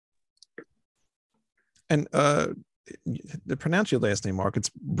And to pronounce your last name, Mark, it's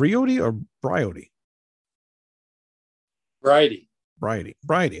Briody or Briody? Bridy.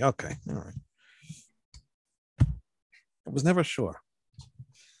 Bridy. Okay. All right. I was never sure.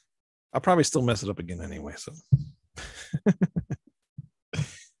 I'll probably still mess it up again anyway. So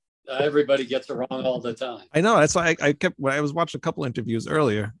everybody gets it wrong all the time. I know. That's why I kept. When I was watching a couple interviews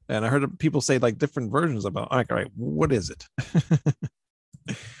earlier, and I heard people say like different versions about. Like, all right, what is it?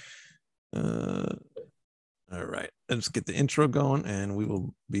 All right, let's get the intro going, and we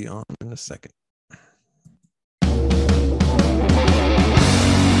will be on in a second.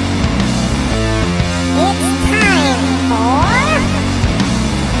 It's time for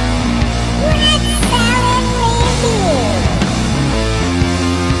Red Salad Review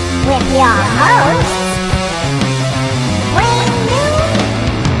with your hosts, Wayne Noon,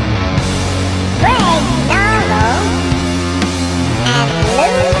 Greg Narlo, and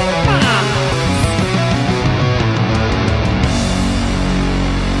Lou Bass.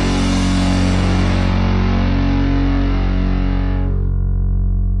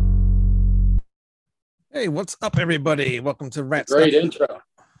 Hey, what's up, everybody? Welcome to Rat. Great intro.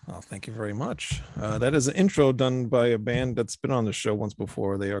 Oh, thank you very much. That is an intro done by a band that's been on the show once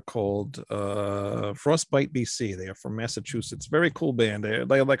before. They are called Frostbite BC. They are from Massachusetts. Very cool band. They're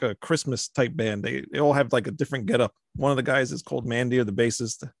like a Christmas type band. They all have like a different getup. One of the guys is called Mandy, the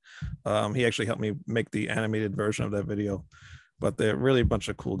bassist. He actually helped me make the animated version of that video. But they're really a bunch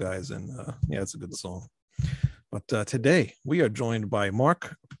of cool guys, and yeah, it's a good song. But today we are joined by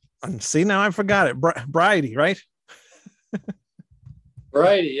Mark. See, now I forgot it. Briody, right?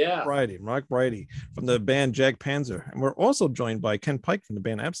 Briody, yeah. Mark Briody from the band Jag Panzer. And we're also joined by Ken Pike from the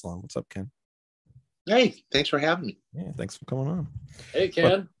band Absalom. What's up, Ken? Hey, thanks for having me. Yeah, thanks for coming on. Hey,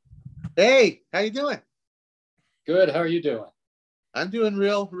 Ken. Hey, how you doing? Good. How are you doing? I'm doing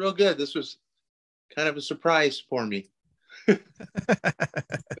real good. This was kind of a surprise for me.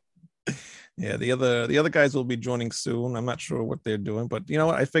 Yeah, the other guys will be joining soon. I'm not sure what they're doing, but you know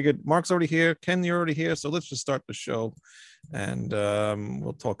what? I figured Mark's already here. Ken, you're already here. So let's just start the show. And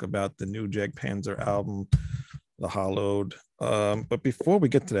we'll talk about the new Jag Panzer album, The Hollowed. But before we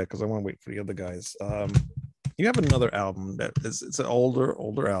get to that, because I want to wait for the other guys, you have another album that it's an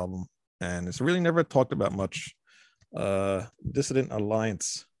older album, and it's really never talked about much. Dissident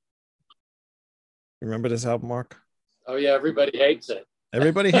Alliance. You remember this album, Mark? Oh yeah, everybody hates it.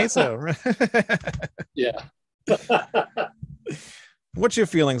 Everybody hates it. Yeah. What's your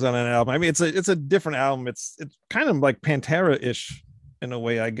feelings on an album? I mean, it's a different album. It's kind of like Pantera-ish in a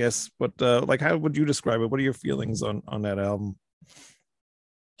way, I guess. But like, how would you describe it? What are your feelings on that album?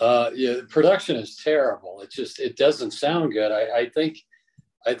 Yeah, the production is terrible. It doesn't sound good. I think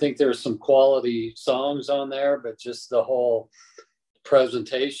there's some quality songs on there, but just the whole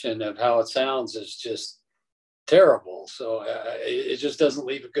presentation of how it sounds is just terrible. So it just doesn't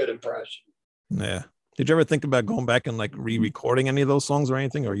leave a good impression. Yeah. Did you ever think about going back and like re-recording any of those songs or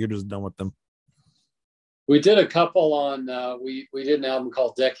anything, or you're just done with them? We did a couple on. We did an album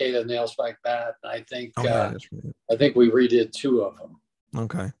called "Decade of Nail Spike Bat," and I think I think we redid 2 of them.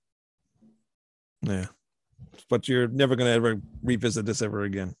 Okay. Yeah, but you're never gonna ever revisit this ever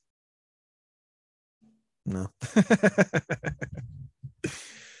again. No.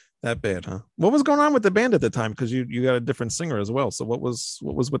 That bad, huh? What was going on with the band at the time? Because you got a different singer as well. So what was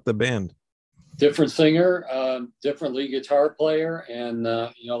with the band? Different singer, different lead guitar player, and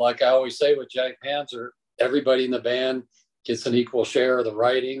like I always say with Jag Panzer, everybody in the band gets an equal share of the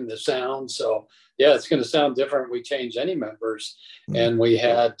writing, the sound. So yeah, it's going to sound different. We change any members, and we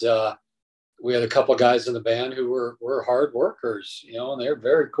had a couple guys in the band who were hard workers, and they're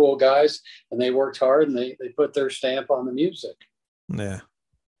very cool guys, and they worked hard and they put their stamp on the music. Yeah.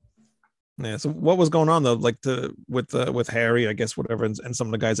 Yeah. So what was going on though, like with Harry, I guess, whatever, and some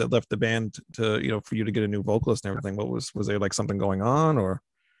of the guys that left the band to for you to get a new vocalist and everything? What was there like something going on, or?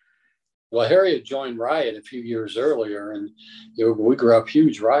 Well, Harry had joined Riot a few years earlier, and we grew up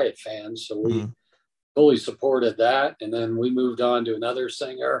huge Riot fans, so we fully supported that. And then we moved on to another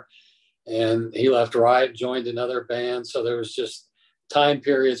singer, and he left Riot, joined another band. So there was just time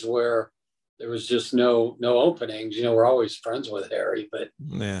periods where there was just no openings. We're always friends with Harry, but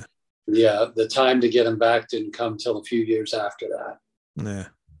yeah, the time to get him back didn't come till a few years after that.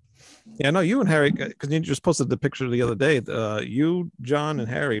 Yeah, no, you and Harry, because you just posted the picture the other day. You, John, and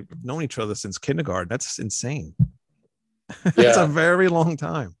Harry have known each other since kindergarten. That's insane. That's a very long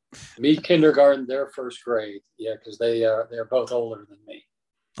time. Me, kindergarten, their first grade. Yeah, because they're both older than me.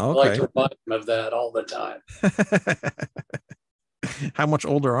 Okay. I like to remind them of that all the time. How much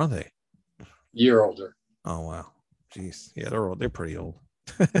older are they? Year older. Oh wow, jeez, yeah, they're pretty old.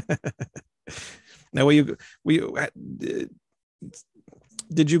 Now,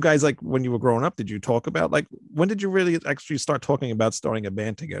 did you guys, like, when you were growing up, did you talk about, like, when did you really actually start talking about starting a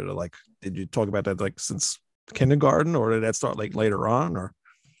band together? Like, did you talk about that like since kindergarten, or did that start like later on? Or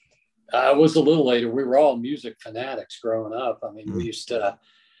It was a little later. We were all music fanatics growing up. I mean, we used to,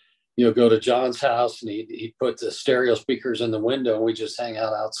 go to John's house, and he'd put the stereo speakers in the window, and we just hang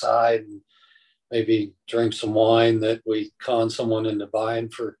out outside and maybe drink some wine that we con someone into buying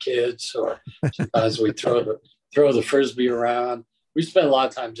for kids, or sometimes we throw the frisbee around. We spent a lot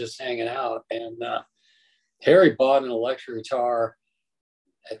of time just hanging out. And Harry bought an electric guitar.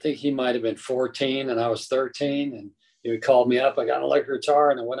 I think he might have been 14 and I was 13. And he called me up. I got an electric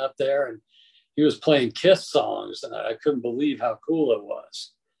guitar, and I went up there, and he was playing Kiss songs, and I couldn't believe how cool it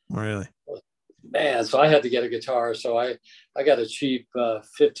was. really? Man, so I had to get a guitar. So I got a cheap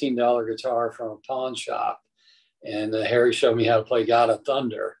 $15 guitar from a pawn shop, and Harry showed me how to play God of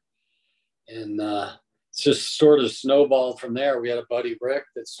Thunder. And it's just sort of snowballed from there. We had a buddy, Rick,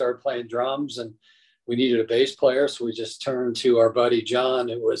 that started playing drums, and we needed a bass player. So we just turned to our buddy, John,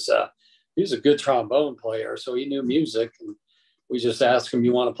 who was, he was a good trombone player. So he knew music. And we just asked him,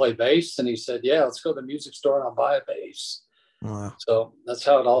 "You want to play bass?" And he said, "Yeah, let's go to the music store and I'll buy a bass." Wow. So that's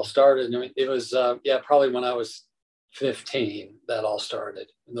how it all started. And it was, probably when I was 15 that all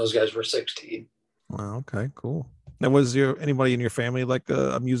started. And those guys were 16. Wow. Okay, cool. Now, was anybody in your family like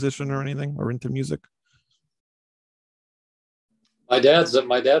a musician or anything, or into music? My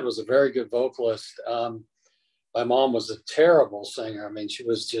dad was a very good vocalist. My mom was a terrible singer. I mean, she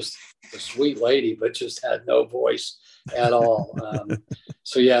was just a sweet lady, but just had no voice at all.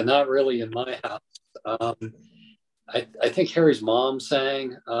 So yeah, not really in my house. I think Harry's mom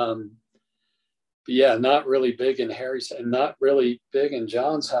sang. But yeah, not really big in Harry's, and not really big in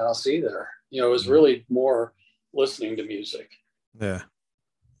John's house either. It was really more listening to music. Yeah.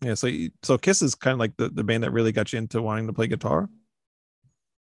 Yeah. So Kiss is kind of like the band that really got you into wanting to play guitar.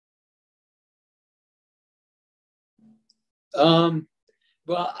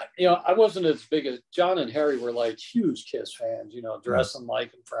 Well, I wasn't as big as John and Harry were, like huge Kiss fans, dressing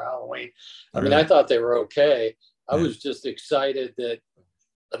like them for Halloween. I mean, I thought they were okay. I was just excited that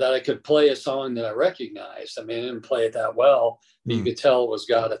I could play a song that I recognized. I mean, I didn't play it that well, but you could tell it was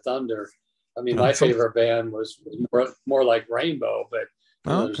God of Thunder. I mean, my favorite band was more like Rainbow, but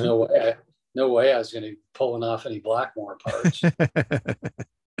there's no way I was going to be pulling off any Blackmore parts.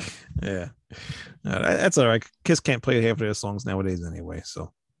 Yeah, that's all right. Kiss can't play half of their songs nowadays anyway,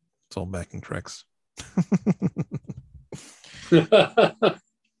 so it's all backing tracks.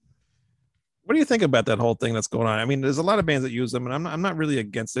 What do you think about that whole thing that's going on? I mean, there's a lot of bands that use them, and I'm not really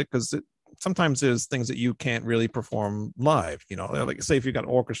against it, because sometimes there's things that you can't really perform live. Like, say if you got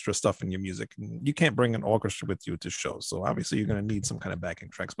orchestra stuff in your music, you can't bring an orchestra with you to shows, so obviously you're going to need some kind of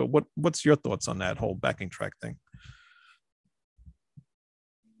backing tracks. But what's your thoughts on that whole backing track thing?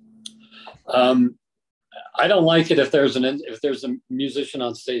 I don't like it if there's a musician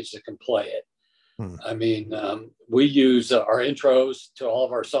on stage that can play it. I mean, we use our intros to all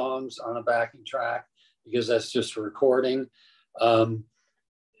of our songs on a backing track, because that's just a recording. And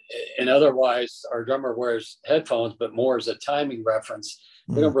otherwise, our drummer wears headphones, but more as a timing reference.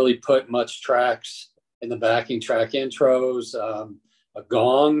 We don't really put much tracks in the backing track intros. A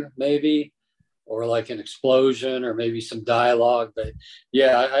gong, maybe, or like an explosion, or maybe some dialogue. But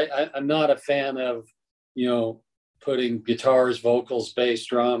yeah, I'm not a fan of, putting guitars, vocals, bass,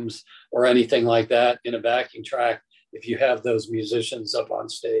 drums, or anything like that in a backing track if you have those musicians up on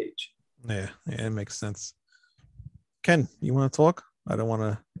stage. Yeah, it makes sense. Ken, you want to talk? I don't want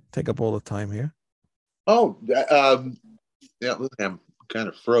to take up all the time here. Oh, yeah, look, I'm kind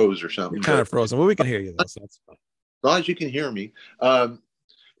of froze or something. You're kind of frozen. Well, we can hear you though, so that's fine. As long as you can hear me.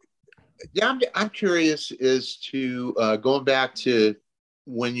 Yeah, I'm curious as to going back to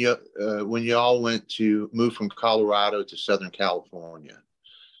when you all moved from Colorado to Southern California.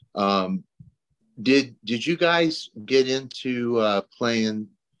 Did you guys get into playing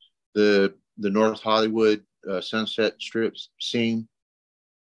the North Hollywood Sunset Strip scene?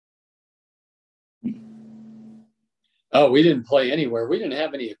 Oh, we didn't play anywhere. We didn't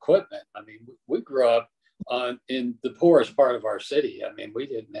have any equipment. I mean, we grew up in the poorest part of our city. I mean, we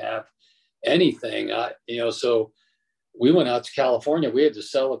didn't have anything. So we went out to California. We had to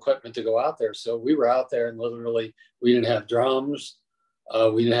sell equipment to go out there. So we were out there, and literally we didn't have drums.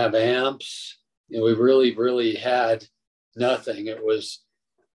 We didn't have amps. We really, really had nothing. It was,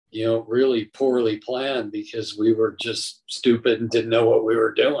 really poorly planned, because we were just stupid and didn't know what we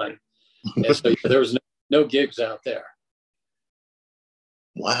were doing. And so there was no gigs out there.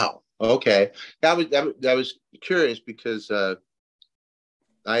 Wow. Okay. That was curious, because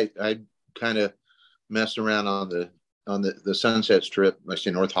I kind of messing around on the Sunset Strip, like I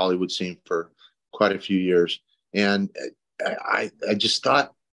say, North Hollywood scene for quite a few years. And I just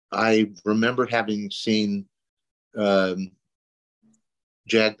thought, I remember having seen Jag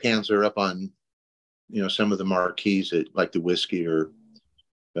Panzer up on, some of the marquees at like the Whiskey or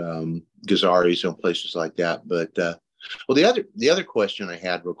Gazzari's and places like that. But well, the other question I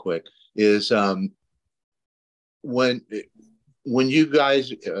had real quick is when you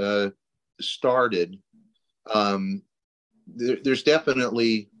guys started, there's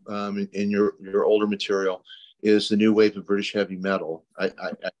definitely in your older material is the new wave of British heavy metal. I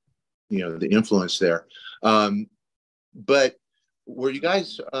the influence there. But were you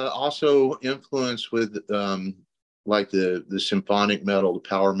guys also influenced with like the symphonic metal, the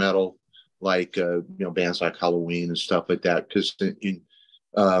power metal, like bands like Halloween and stuff like that? Because in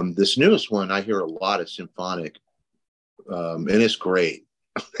this newest one, I hear a lot of symphonic, and it's great.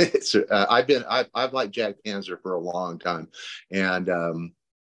 It's I've liked Jag Panzer for a long time, and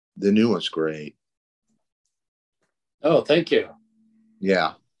the new one's great. Oh, thank you.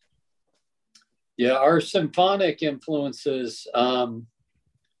 Yeah. Yeah, our symphonic influences. I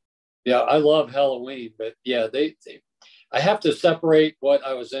love Halloween, but yeah, I have to separate what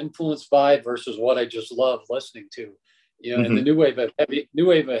I was influenced by versus what I just love listening to. And the new wave of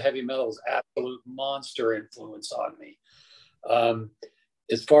heavy metal is absolute monster influence on me.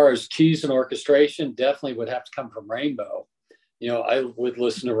 As far as keys and orchestration, definitely would have to come from Rainbow. I would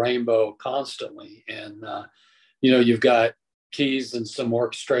listen to Rainbow constantly, and you've got keys and some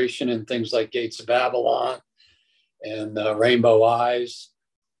orchestration and things like Gates of Babylon and Rainbow Eyes.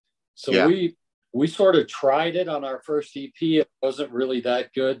 So yeah. we sort of tried it on our first EP. It wasn't really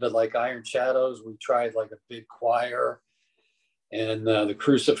that good, but like Iron Shadows, we tried like a big choir, and the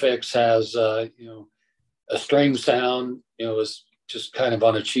Crucifix has a string sound. It was just kind of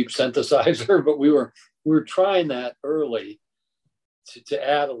on a cheap synthesizer, but we were trying that early to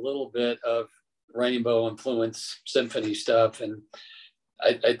add a little bit of Rainbow influence symphony stuff, and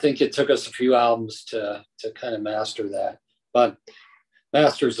I think it took us a few albums to kind of master that. But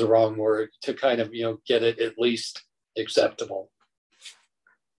master is the wrong word, to kind of get it at least acceptable.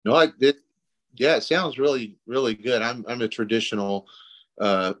 No, it sounds really, really good. I'm a traditional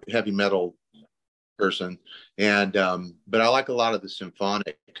heavy metal person, and but I like a lot of the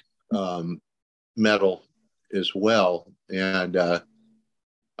symphonic metal as well, and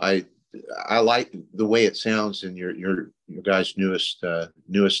I like the way it sounds in your guys' newest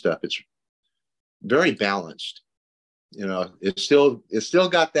stuff. It's very balanced. It's still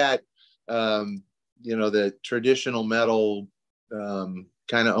got that the traditional metal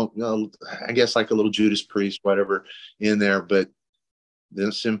kind of I guess like a little Judas Priest, whatever, in there, but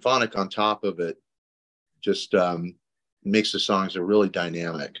the symphonic on top of it just makes the songs are really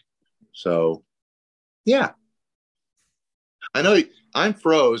dynamic. So yeah. I know I'm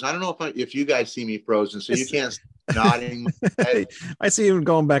froze. I don't know if you guys see me frozen, so you can't nodding. I see him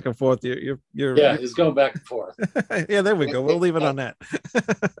going back and forth. You're he's going back and forth. Yeah, there we go. We'll leave it on that.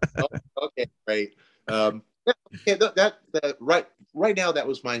 Okay, great. That right now that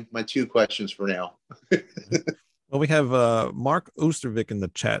was my two questions for now. Well, we have Mark Oostervik in the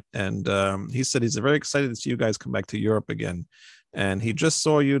chat, and he said he's very excited to see you guys come back to Europe again, and he just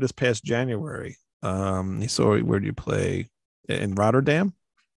saw you this past January. He saw where do you play in Rotterdam?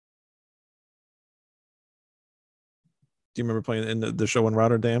 Do you remember playing in the show in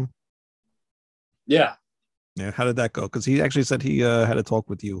Rotterdam? Yeah. Yeah. How did that go? Because he actually said he had a talk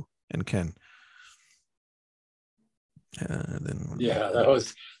with you and Ken. That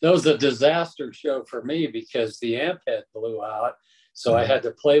was a disaster show for me because the amp head blew out, so I had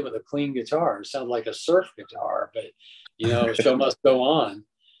to play with a clean guitar. It sounded like a surf guitar, but show must go on.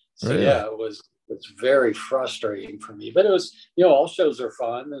 So really? Yeah, it's very frustrating for me. But it was, all shows are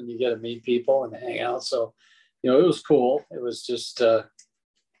fun and you get to meet people and hang out. So, it was cool. It was just a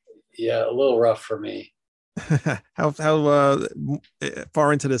little rough for me. How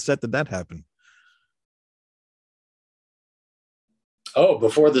far into the set did that happen? Oh,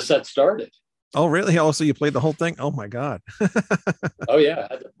 before the set started. Oh, really? Also, you played the whole thing? Oh my God. Oh yeah,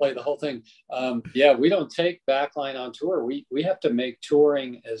 I had to play the whole thing. We don't take backline on tour. We have to make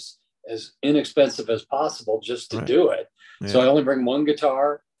touring as inexpensive as possible just to do it. Yeah. So I only bring one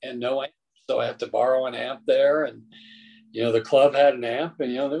guitar and no amp. So I have to borrow an amp there. And, the club had an amp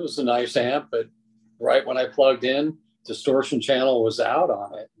and, it was a nice amp, but right when I plugged in, distortion channel was out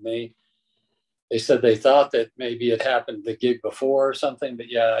on it. And they said they thought that maybe it happened the gig before or something, but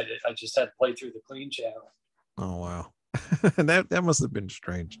yeah, I just had to play through the clean channel. Oh, wow. that must have been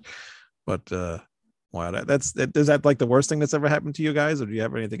strange, but, wow, is that like the worst thing that's ever happened to you guys, or do you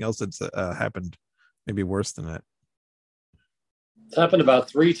have anything else that's happened Maybe worse than that. It's happened about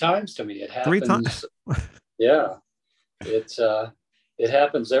 3 times to me. It 3 times. happens. Yeah, it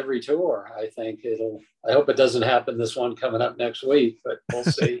happens every tour. I think I hope it doesn't happen this one coming up next week, but we'll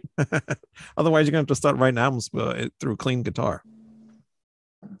see. Otherwise, you're gonna have to start writing albums through clean guitar.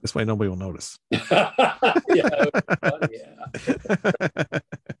 This way, nobody will notice. Yeah, funny, yeah.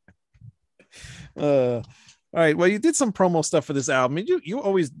 All right. Well, you did some promo stuff for this album. And you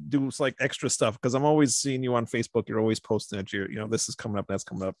always do like extra stuff because I'm always seeing you on Facebook. You're always posting that this is coming up, that's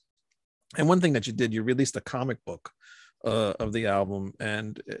coming up. And one thing that you did, you released a comic book of the album,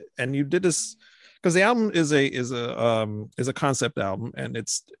 and you did this because the album is a concept album, and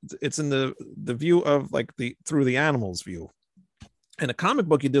it's in the view of like through the animal's view. In a comic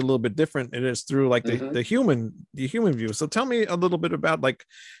book, you did a little bit different. It is through like the human view. So tell me a little bit about like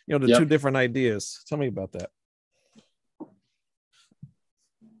the two different ideas. Tell me about that.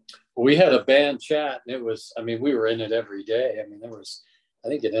 We had a band chat, and we were in it every day. I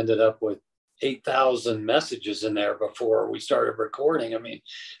think it ended up with 8,000 messages in there before we started recording.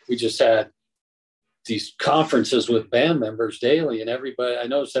 We just had these conferences with band members daily, and I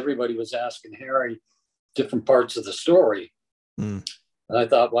noticed everybody was asking Harry different parts of the story. And I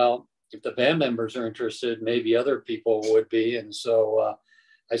thought, well, if the band members are interested, maybe other people would be. And so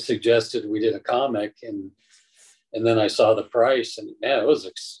I suggested we did a comic, and then I saw the price, and man,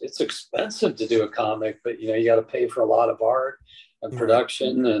 it's expensive to do a comic, but you got to pay for a lot of art and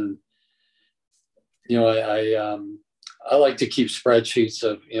production. And I like to keep spreadsheets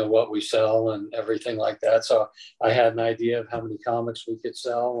of what we sell and everything like that. So I had an idea of how many comics we could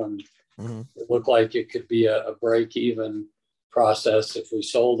sell, and it looked like it could be a break even process if we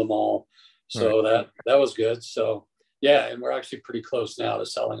sold them all. So that was good. So yeah, and we're actually pretty close now to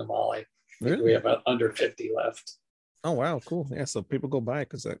selling them all. I think we have under 50 left. Oh wow, cool. Yeah, so people go by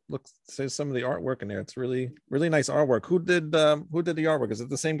because it says some of the artwork in there. It's really, really nice artwork. Who did the artwork? Is it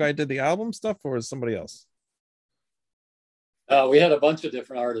the same guy who did the album stuff, or is somebody else? We had a bunch of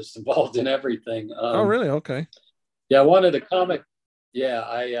different artists involved in everything. Oh really? Okay. Yeah, I wanted a comic.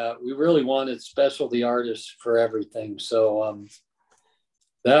 Yeah, we really wanted specialty artists for everything. So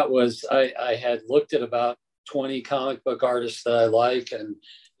that was I had looked at about 20 comic book artists that I like, and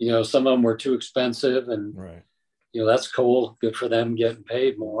some of them were too expensive, and that's cool, good for them getting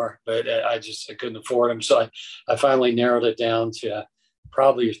paid more, but I couldn't afford them. So I finally narrowed it down to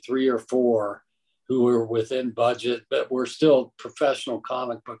probably 3 or 4 who were within budget, but were still professional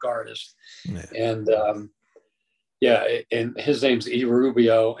comic book artists. And and his name's E.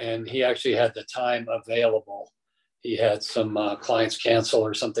 Rubio, and he actually had the time available. He had some clients cancel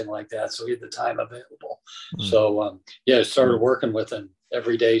or something like that, so he had the time available. So I started working with him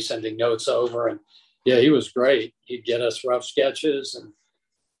every day, sending notes over, and he was great. He'd get us rough sketches, and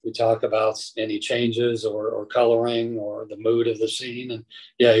we talk about any changes or coloring or the mood of the scene. And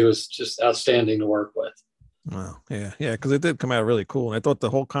he was just outstanding to work with. Wow. Yeah, because it did come out really cool. And I thought the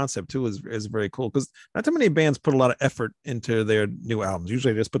whole concept too is very cool, because not too many bands put a lot of effort into their new albums.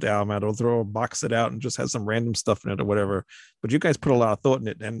 Usually they just put the album out, or throw a box it out and just has some random stuff in it or whatever. But you guys put a lot of thought in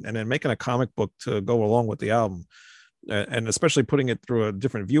it, and then making a comic book to go along with the album, and especially putting it through a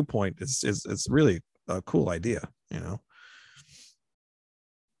different viewpoint is really a cool idea.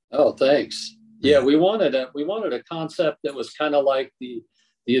 Oh, thanks. Yeah, we wanted a concept that was kind of like the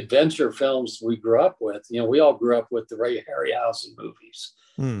adventure films we grew up with. We all grew up with the Ray Harryhausen movies.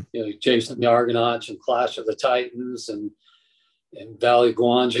 Jason the Argonauts and Clash of the Titans and Valley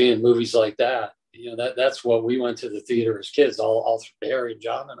Guanji and movies like that. That's what we went to the theater as kids, all Harry,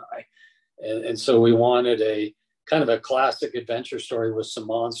 John, and I. And so we wanted a kind of a classic adventure story with some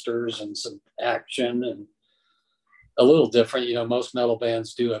monsters and some action, and a little different. Most metal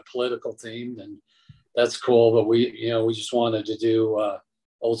bands do a political theme, and that's cool. But we just wanted to do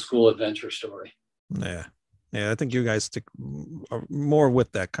old school adventure story. Yeah, I think you guys stick more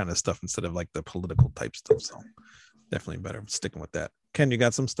with that kind of stuff instead of like the political type stuff. So definitely better sticking with that. Ken, you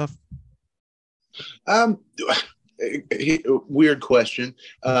got some stuff? Weird question.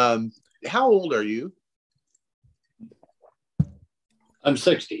 How old are you? I'm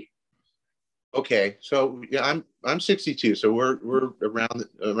 60. Okay, so yeah, I'm 62, so we're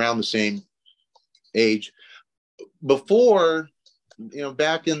around the same age. Before,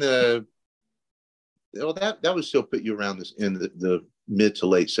 back in the that would still put you around this in the mid to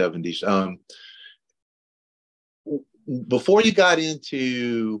late 70s. Before you got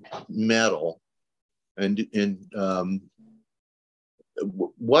into metal, and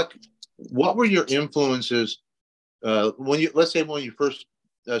what were your influences when you first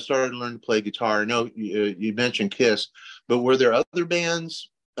started to learn to play guitar? I know you mentioned Kiss, but were there other bands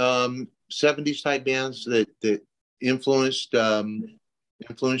 '70s type bands that influenced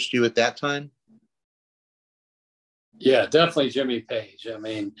you at that time? Yeah, definitely Jimmy Page. I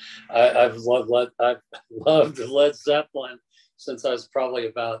mean, I've loved Led Zeppelin since I was probably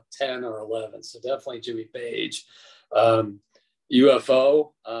about 10 or 11. So definitely Jimmy Page.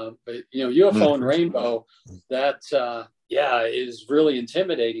 UFO, but UFO and Rainbow, that is really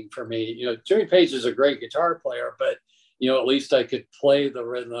intimidating for me. Jimmy Page is a great guitar player, but at least I could play the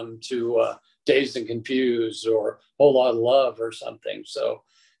rhythm to Dazed and Confused or Whole Lot of Love or something. So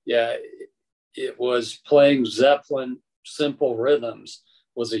yeah, it was playing Zeppelin simple rhythms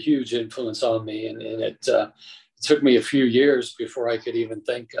was a huge influence on me, and it took me a few years before I could even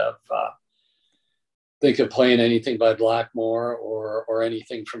think of playing anything by Blackmore or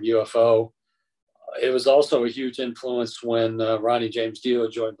anything from UFO. It was also a huge influence when Ronnie James Dio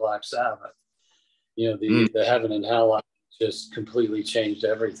joined Black Sabbath. The Heaven and Hell just completely changed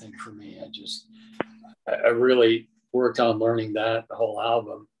everything for me. I really worked on learning the whole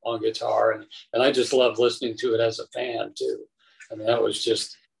album on guitar, and I just love listening to it as a fan too. I mean, that was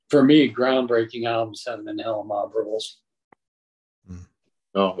just, for me, groundbreaking albums, Heaven and Hell, Mob Rules.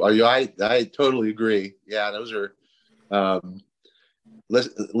 Oh, I totally agree. Yeah, those are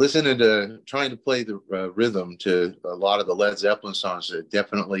listening to trying to play the rhythm to a lot of the Led Zeppelin songs that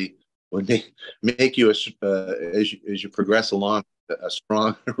definitely would make you as you progress along a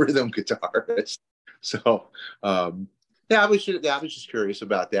strong rhythm guitarist. So I was just curious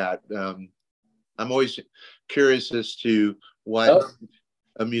about that. I'm always curious as to what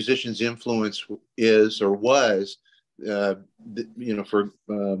a musician's influence is or was. For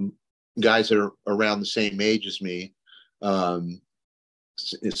guys that are around the same age as me,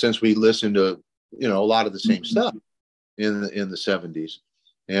 since we listened to a lot of the same stuff in the '70s,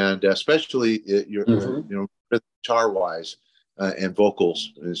 and especially guitar wise and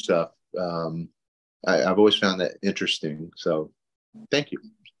vocals and stuff. I've always found that interesting. So, thank you.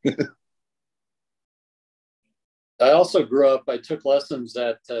 I also grew up. I took lessons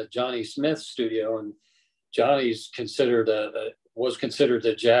at Johnny Smith's studio, and Johnny's was considered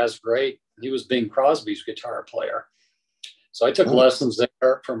a jazz great. He was Bing Crosby's guitar player. So I took lessons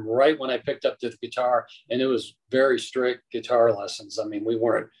there from right when I picked up the guitar, and it was very strict guitar lessons. I mean, we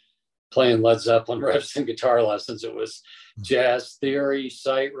weren't playing Led Zeppelin riffs and guitar lessons. It was jazz theory,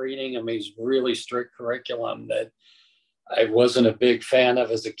 sight reading. I mean, it's really strict curriculum that I wasn't a big fan of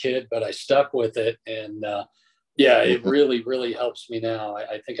as a kid, but I stuck with it. And it really, really helps me now.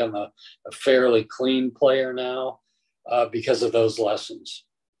 I think I'm a fairly clean player now because of those lessons.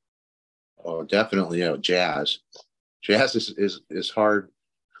 Oh, definitely. Jazz is hard.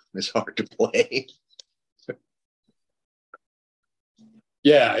 It's hard to play.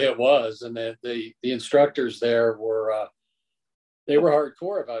 Yeah, it was. And the instructors there were, they were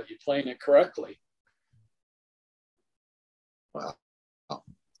hardcore about you playing it correctly. Wow.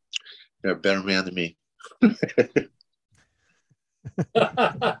 You're a better man than me.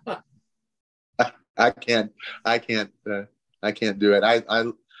 I can't do it.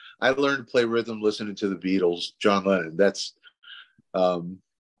 I learned to play rhythm listening to the Beatles, John Lennon. That's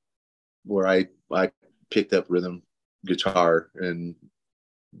where I picked up rhythm guitar, and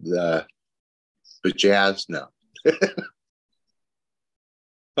but jazz, no.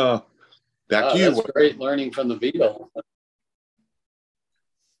 Oh, back to you. That's great learning from the Beatles.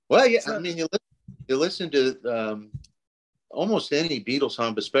 Well, yeah, I mean, you listen to almost any Beatles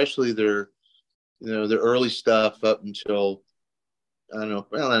song, but especially their early stuff up until, I don't know,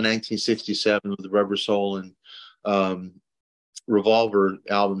 around 1967 with the Rubber Soul and Revolver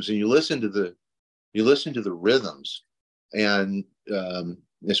albums, and you listen to the rhythms, and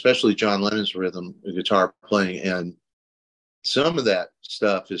especially John Lennon's rhythm guitar playing, and some of that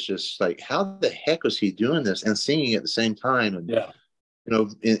stuff is just like, how the heck was he doing this and singing at the same time? And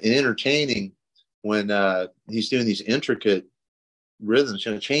and entertaining when he's doing these intricate rhythms,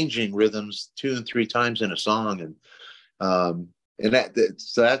 changing rhythms 2 and 3 times in a song, and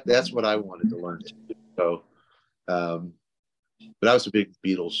that's what I wanted to learn too. So, but I was a big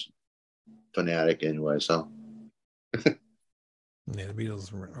Beatles fanatic anyway. So, yeah, the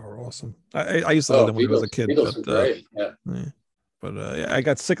Beatles are awesome. I used to love them when I was a kid. Beatles are great. Yeah. But I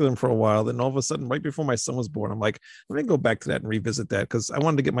got sick of them for a while. Then all of a sudden, right before my son was born, I'm like, let me go back to that and revisit that, because I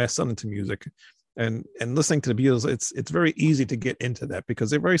wanted to get my son into music. And listening to the Beatles, it's very easy to get into that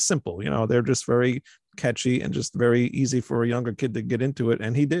because they're very simple. They're just very catchy and just very easy for a younger kid to get into it.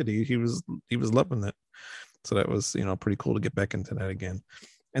 And he did. He was loving it. So that was pretty cool to get back into that again.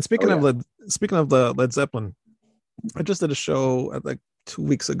 And speaking of the Led Zeppelin, I just did a show like 2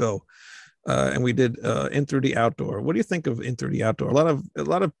 weeks ago, and we did In Through the Outdoor. What do you think of In Through the Outdoor? A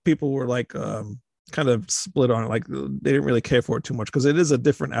lot of people were like kind of split on it, like they didn't really care for it too much because it is a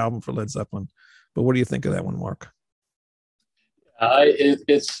different album for Led Zeppelin. But what do you think of that one, Mark?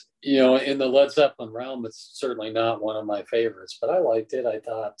 It's in the Led Zeppelin realm, it's certainly not one of my favorites, but I liked it. I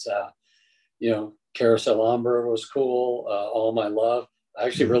thought Carousel Amber was cool. All My Love. I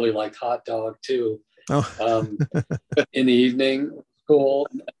actually really liked Hot Dog too. Oh, In the Evening, cool.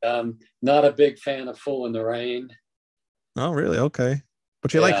 Not a big fan of Fool in the Rain. oh, really? Okay,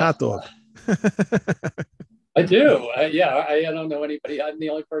 but you like Hot Dog. I do. I don't know anybody. I'm the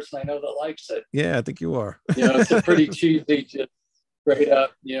only person I know that likes it. Yeah, I think you are. It's a pretty cheesy, just straight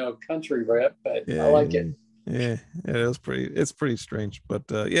up, country rap, but Yeah, I like it. yeah, it's pretty strange, but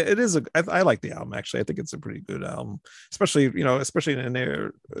yeah, it is I like the album actually. I think it's a pretty good album, especially in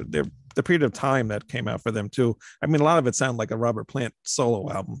the period of time that came out for them too. I mean, a lot of it sounded like a Robert Plant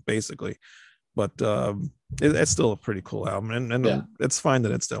solo album basically, but it's still a pretty cool album, and Yeah. it's fine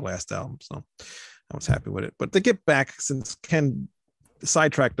that it's their last album, so I was happy with it. But to get back, since Ken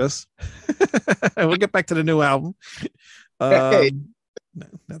sidetracked us, we'll get back to the new album. Hey.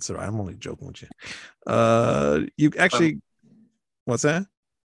 That's all right. I'm only joking with you. You actually, what's that?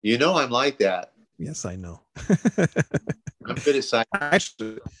 I'm like that. Yes, I know. I'm good at side.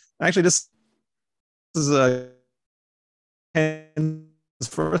 Actually, this is Ken's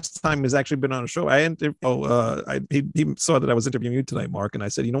first time he's actually been on a show. He saw that I was interviewing you tonight, Mark, and I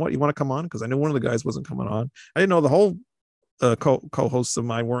said, you know what, you want to come on? Because I knew one of the guys wasn't coming on. I didn't know the whole co-hosts of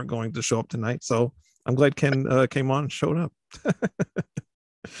mine weren't going to show up tonight, so I'm glad Ken came on and showed up.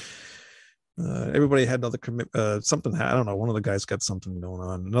 Everybody had another something. I don't know. One of the guys got something going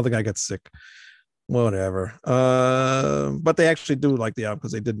on. Another guy got sick. Whatever. But they actually do like the album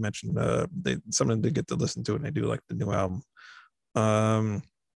because they did mention some of them did get to listen to it, and they do like the new album.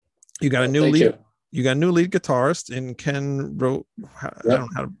 You got a new lead. You got a new lead guitarist, and Ken wrote. Yep.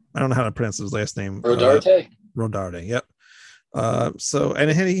 I don't know how to pronounce his last name. Rodarte. Rodarte. Yep. So and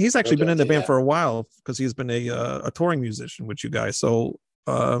he's actually been in the band for a while because he's been a touring musician with you guys. So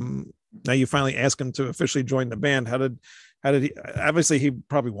now you finally ask him to officially join the band. How did he? Obviously, he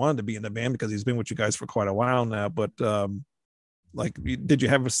probably wanted to be in the band because he's been with you guys for quite a while now. But did you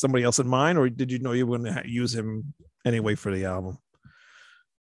have somebody else in mind, or did you know you were going to use him anyway for the album?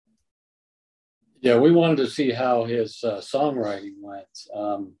 Yeah, we wanted to see how his songwriting went.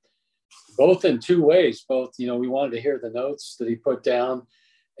 Both in two ways. Both, we wanted to hear the notes that he put down,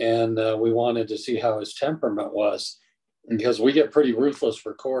 and we wanted to see how his temperament was, because we get pretty ruthless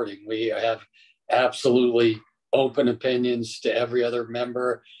recording. We have absolutely open opinions to every other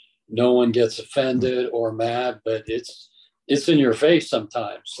member. No one gets offended or mad, but it's in your face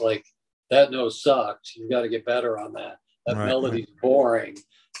sometimes. Like, that note sucked. You got to get better on that. That melody's boring.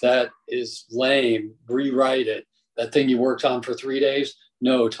 That is lame. Rewrite it. That thing you worked on for 3 days,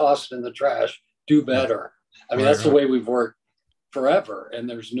 no, toss it in the trash. Do better. I mean, that's the way we've worked forever, and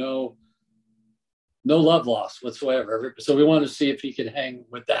there's no love lost whatsoever. So we wanted to see if he could hang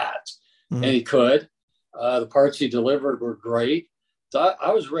with that, and he could. The parts he delivered were great. So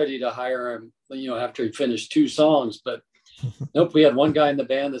I was ready to hire him, after he finished 2 songs, but nope. We had one guy in the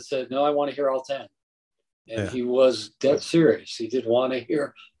band that said, "No, I want to hear all 10," and he was dead serious. He did want to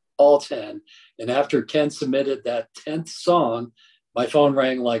hear all 10. And after Ken submitted that 10th song, my phone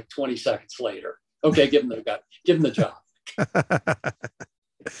rang like 20 seconds later. Okay, give him the job.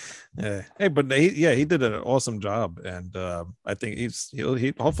 Yeah. Hey, but he did an awesome job, and I think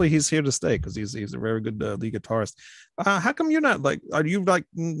hopefully he's here to stay because he's a very good lead guitarist. How come you're not are you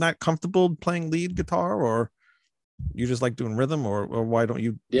not comfortable playing lead guitar, or you just like doing rhythm, or why don't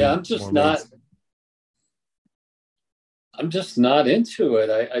you? Yeah, I'm just not into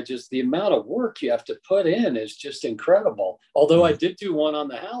it. I just, the amount of work you have to put in is just incredible. Although I did do one on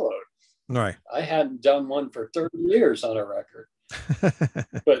the Hallowed. Right. I hadn't done one for 30 years on a record.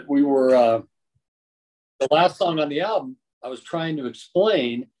 But we were, the last song on the album, I was trying to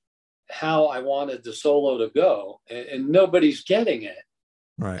explain how I wanted the solo to go, and nobody's getting it.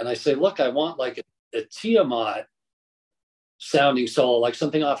 Right. And I say, look, I want like a Tiamat sounding solo, like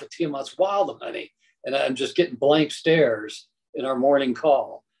something off of Tiamat's Wild Honey. And I'm just getting blank stares in our morning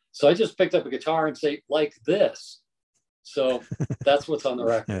call. So I just picked up a guitar and say, like this. So that's what's on the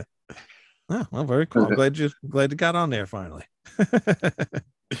record. Yeah. Oh, well, very cool. I'm glad you got on there finally.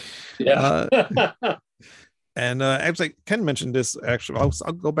 Yeah. And actually, Ken mentioned this. Actually, I'll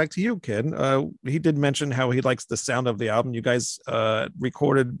go back to you, Ken. He did mention how he likes the sound of the album. You guys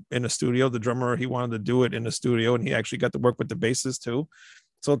recorded in a studio. The drummer, he wanted to do it in a studio, and he actually got to work with the bassist too.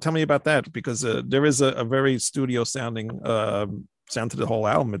 So tell me about that, because there is a very studio sounding sound to the whole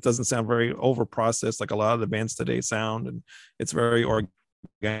album. It doesn't sound very over processed like a lot of the bands today sound, and it's very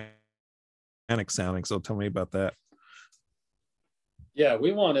organic sounding. So tell me about that. Yeah,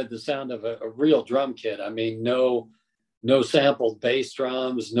 we wanted the sound of a real drum kit. I mean, no sampled bass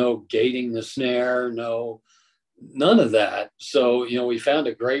drums, no gating the snare, none of that. So, we found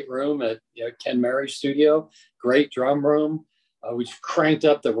a great room at Ken Mary's studio, great drum room. We cranked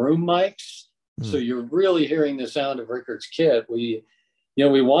up the room mics. So you're really hearing the sound of Rickard's kit. We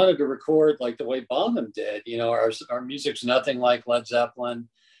wanted to record like the way Bonham did. Our music's nothing like Led Zeppelin,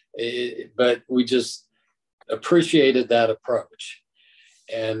 but we just appreciated that approach.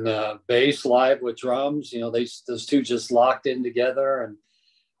 And bass live with drums, those two just locked in together. And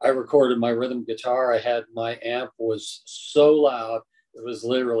I recorded my rhythm guitar. My amp was so loud, it was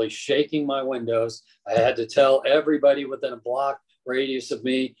literally shaking my windows. I had to tell everybody within a block radius of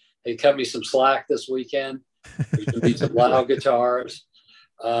me, hey, cut me some slack this weekend. There's going to be some loud guitars.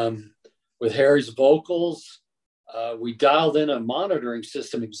 With Harry's vocals, we dialed in a monitoring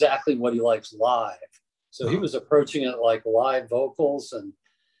system, exactly what he likes live. So he was approaching it like live vocals. And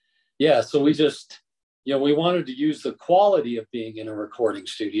so we just, we wanted to use the quality of being in a recording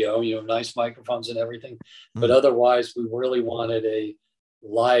studio, nice microphones and everything. But otherwise, we really wanted a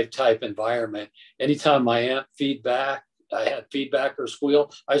live type environment. Anytime my amp I had feedback or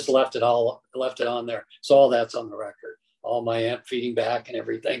squeal, I just left it on there. So all that's on the record, all my amp feeding back and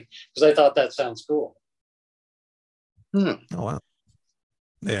everything, because I thought that sounds cool. Oh, wow.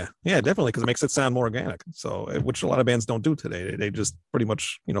 Yeah, definitely, because it makes it sound more organic. So, which a lot of bands don't do today. They just pretty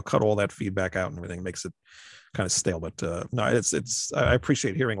much, cut all that feedback out and everything. It makes it kind of stale. But no, it's. I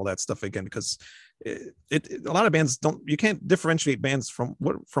appreciate hearing all that stuff again, because a lot of bands you can't differentiate bands from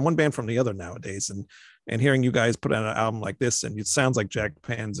one band from the other nowadays. And hearing you guys put out an album like this, and it sounds like Jack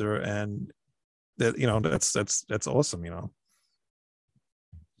Panzer, and that that's awesome.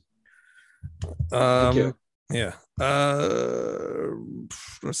 Thank you. Yeah.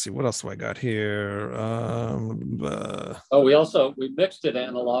 Let's see, what else do I got here? We mixed it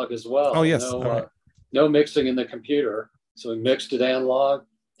analog as well. Oh, yes. No mixing in the computer. So we mixed it analog,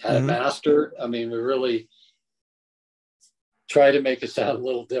 had it mastered. I mean, we really try to make it sound a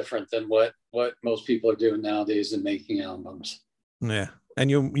little different than what most people are doing nowadays in making albums. Yeah.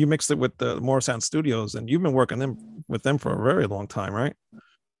 And you mixed it with the More Sound Studios, and you've been working with them for a very long time, right?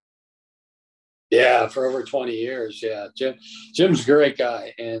 Yeah, for over 20 years. Yeah, Jim's a great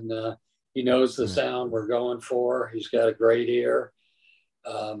guy, and he knows the sound we're going for. He's got a great ear.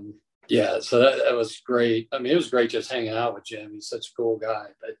 So that was great. I mean, it was great just hanging out with Jim. He's such a cool guy,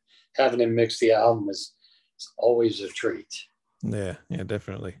 but having him mix the album is always a treat. Yeah,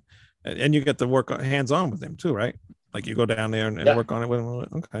 definitely. And you get to work hands-on with him too, right? Like you go down there and work on it with him.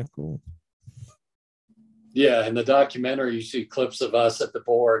 Okay, cool. Yeah, in the documentary, you see clips of us at the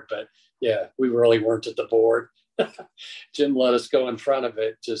board, but yeah, we really weren't at the board. Jim let us go in front of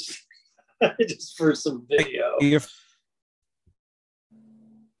it just for some video.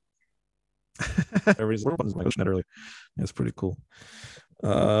 That's pretty cool.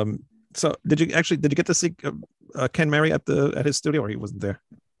 So did you get to see Ken Mary at his studio, or he wasn't there?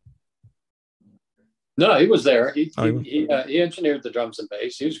 No, he was there. He engineered the drums and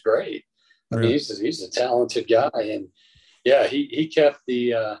bass. He was great. I mean, he's a talented guy, and he kept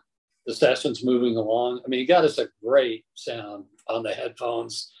the sessions moving along. I mean, he got us a great sound on the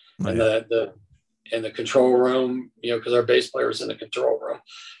headphones and the control room, because our bass player was in the control room.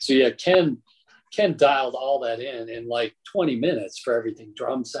 So Ken dialed all that in like 20 minutes for everything,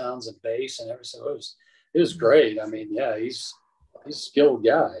 drum sounds and bass and everything. So it was great. I mean, he's a skilled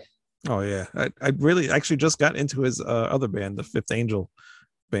guy. Oh yeah, I really actually just got into his other band, the Fifth Angel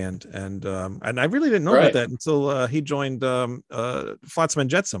band, and I really didn't know about that until he joined Flotsam and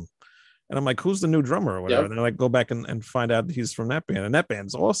Jetsam. And I'm like, who's the new drummer or whatever? And then I go back and find out he's from that band. And that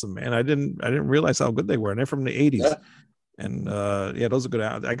band's awesome, man. I didn't realize how good they were. And they're from the 80s. Yeah. And those are good.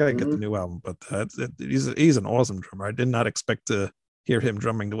 I gotta get the new album, but he's an awesome drummer. I did not expect to hear him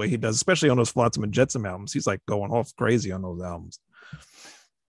drumming the way he does, especially on those Flotsam and Jetsam albums. He's like going off crazy on those albums.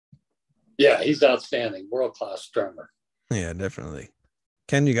 Yeah, he's outstanding. World-class drummer. Yeah, definitely.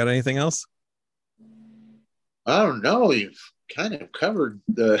 Ken, you got anything else? I don't know. You've kind of covered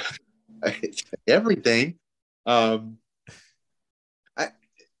everything. In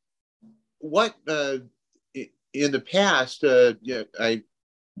the past,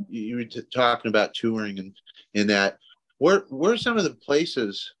 you were talking about touring and in that. Where are some of the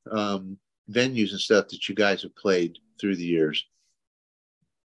places, venues and stuff that you guys have played through the years?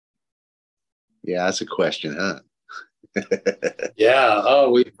 Yeah, that's a question, huh? Yeah.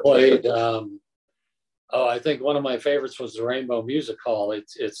 Oh, we played Oh, I think one of my favorites was the Rainbow Music Hall.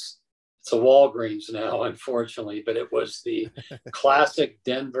 It's a Walgreens now, unfortunately, but it was the classic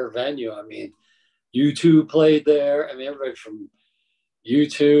Denver venue. I mean, U2 played there. I mean, everybody from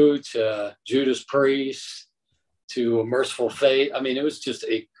U2 to Judas Priest to Merciful Fate. I mean, it was just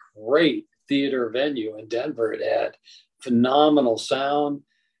a great theater venue in Denver. It had phenomenal sound,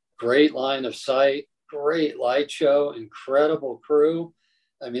 great line of sight, great light show, incredible crew.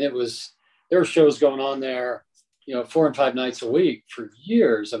 I mean, there were shows going on there, 4 and 5 nights a week for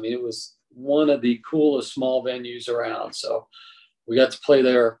years. I mean, it was one of the coolest small venues around. So we got to play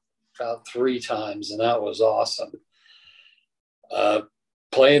there about 3 times, and that was awesome.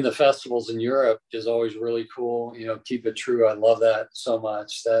 Playing the festivals in Europe is always really cool. Keep It True. I love that so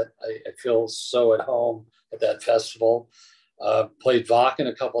much that I feel so at home at that festival. Played Wacken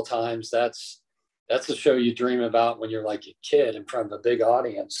a couple times. That's the show you dream about when you're like a kid in front of a big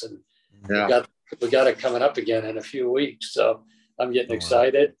audience. And Yeah. we got it coming up again in a few weeks. So I'm getting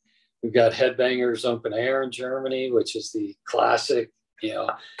excited. We've got Headbangers Open Air in Germany, which is the classic,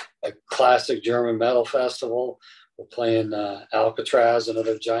 a classic German metal festival. We're playing Alcatraz,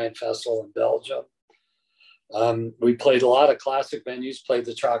 another giant festival in Belgium. We played a lot of classic venues, played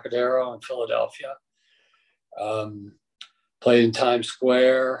the Trocadero in Philadelphia, played in Times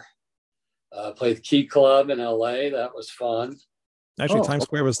Square, played the Key Club in LA. That was fun. Actually, Times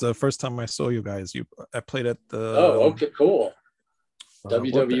Square was the first time I saw you guys. I played at the. Oh, okay, cool.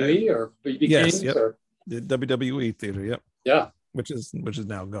 WWE or BB King's? Yep. Or The WWE theater. Yep. Yeah. Which is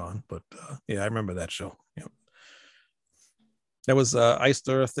now gone, but yeah, I remember that show. Yep. That was Iced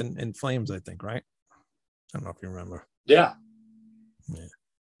Earth and Flames, I think, right? I don't know if you remember. Yeah.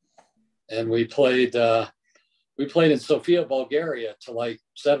 And we played in Sofia, Bulgaria to like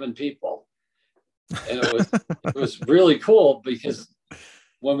 7 people. And it was really cool because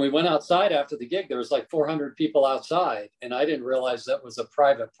when we went outside after the gig, there was like 400 people outside, and I didn't realize that was a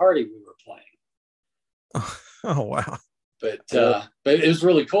private party we were playing. Oh wow. But it was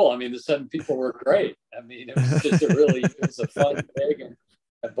really cool. I mean, the 7 people were great. I mean, it was just it was a fun gig, and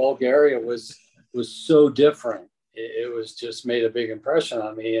Bulgaria was so different. It was just made a big impression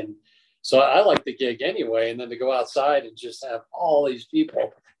on me. And so I liked the gig anyway. And then to go outside and just have all these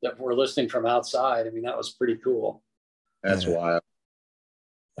people that were listening from outside, I mean, that was pretty cool. That's wild.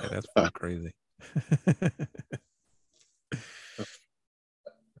 Yeah, that's pretty crazy.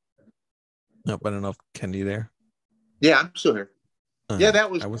 No, but enough. Kenny there? Yeah, I'm still here. Yeah,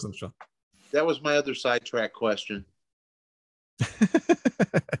 I wasn't sure. That was my other sidetrack question.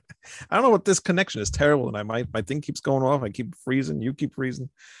 I don't know what this connection is terrible, and my thing keeps going off. I keep freezing. You keep freezing.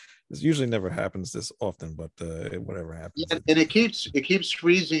 This usually never happens this often, but whatever happens. Yeah, and it keeps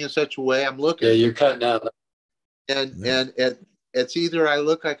freezing in such a way. I'm looking. Yeah, you're cutting out. And it's either I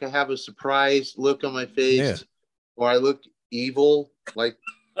look like I have a surprised look on my face, or I look evil, like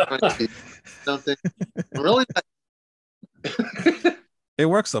something. I'm really not. It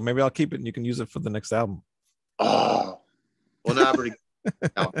works though. Maybe I'll keep it, and you can use it for the next album. Oh, well, now I've already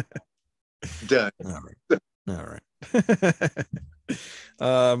done. All right.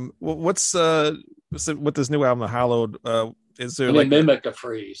 What's with this new album, The Hallowed? Is there like mimic a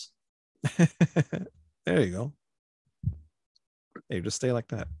freeze? There you go. Hey, just stay like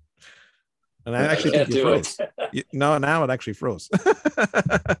that. And I actually think you froze. No, now it actually froze.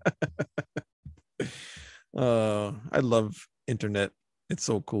 I love internet. It's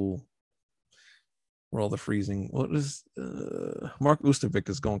so cool. Where all the freezing. What is Mark Oostervik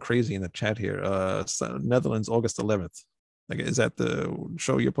is going crazy in the chat here. Netherlands, August 11th. Like, is that the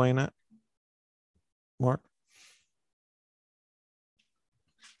show you're playing at, Mark?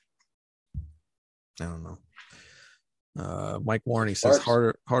 I don't know. Mike Warney says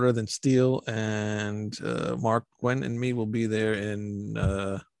harder than steel, and Mark, Gwen, and me will be there in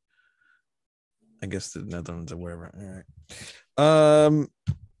I guess the Netherlands or wherever. All right.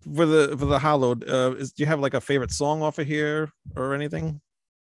 For the Hallowed, do you have like a favorite song off of here or anything,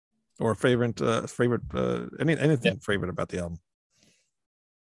 or favorite anything favorite about the album?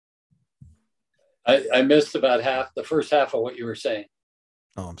 I missed about the first half of what you were saying.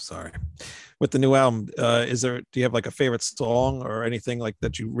 Oh, I'm sorry. With the new album, do you have like a favorite song or anything like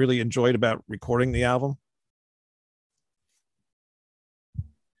that you really enjoyed about recording the album?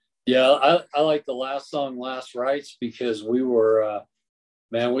 Yeah, I like the last song, Last Rites, because we were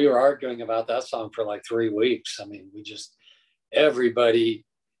arguing about that song for like 3 weeks. I mean,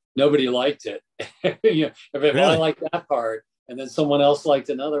 nobody liked it. Well, I liked that part, and then someone else liked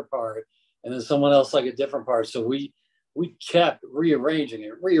another part, and then someone else liked a different part. So we kept rearranging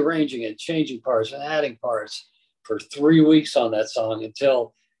it, changing parts and adding parts for 3 weeks on that song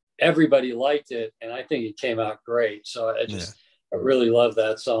until everybody liked it, and I think it came out great. So I really love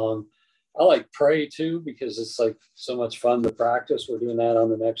that song. I like Pray too, because it's like so much fun to practice. We're doing that on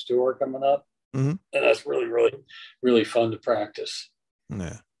the next tour coming up. And that's really, really, really fun to practice.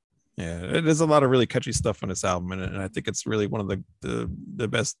 Yeah. There's a lot of really catchy stuff on this album, and I think it's really one of the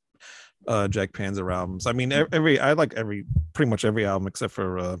best Jack Panzer albums. I mean, I like pretty much every album except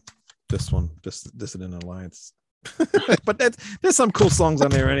for this one, Dissident Alliance. But there's some cool songs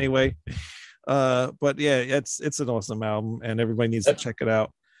on there anyway. But yeah, it's an awesome album, and everybody needs to check it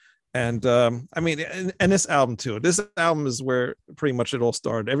out. And I mean, and this album too. This album is where pretty much it all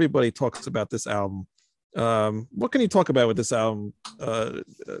started. Everybody talks about this album. What can you talk about with this album,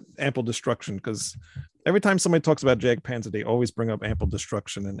 Ample Destruction? Because every time somebody talks about Jack Panzer, they always bring up Ample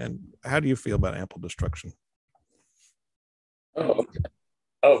Destruction. And how do you feel about Ample Destruction? Oh, okay.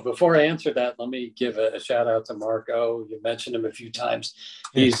 Oh, before I answer that, let me give a shout out to Mark O. You mentioned him a few times.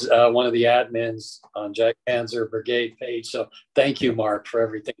 He's one of the admins on Jack Panzer Brigade page. So thank you, Mark, for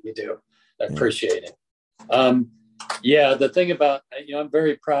everything you do. I appreciate it. The thing about, I'm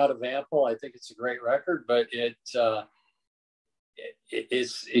very proud of Ample. I think it's a great record, but it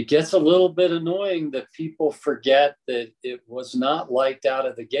gets a little bit annoying that people forget that it was not liked out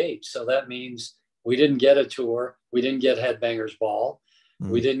of the gate. So that means we didn't get a tour. We didn't get Headbangers Ball.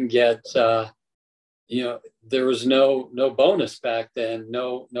 We didn't get, there was no bonus back then,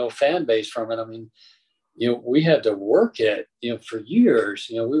 no fan base from it. I mean, we had to work it, for years.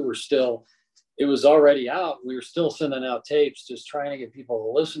 We were still, it was already out. We were still sending out tapes, just trying to get people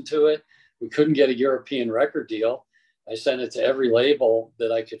to listen to it. We couldn't get a European record deal. I sent it to every label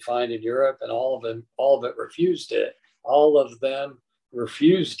that I could find in Europe, and all of it refused it. All of them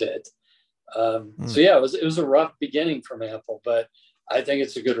refused it. So yeah, it was a rough beginning from Ample, but I think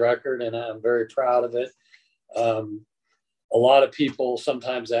it's a good record, and I'm very proud of it. A lot of people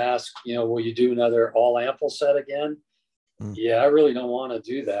sometimes ask, will you do another all Ample set again? Yeah, I really don't want to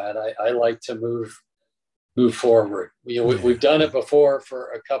do that. I like to move forward. We've done it before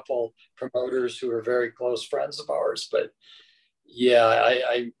for a couple promoters who are very close friends of ours, but yeah,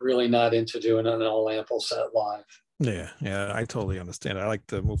 I'm really not into doing an all Ample set live. Yeah, I totally understand. I like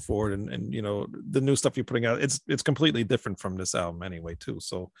to move forward, and the new stuff you're putting out, it's completely different from this album anyway too.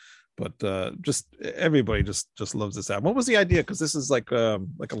 So, but just everybody just loves this album. What was the idea? Because this is like a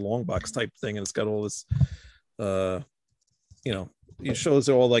long box type thing, and it's got all this, it shows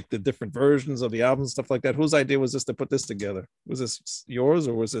all like the different versions of the album and stuff like that. Whose idea was this to put this together? Was this yours,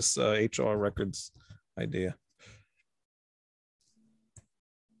 or was this HR Records idea?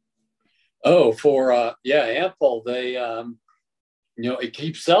 Oh, for Ample, they it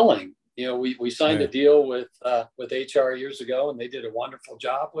keeps selling. We signed a deal with HR years ago, and they did a wonderful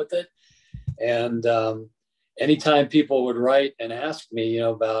job with it. And anytime people would write and ask me,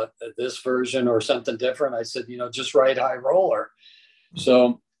 about this version or something different, I said, just write High Roller.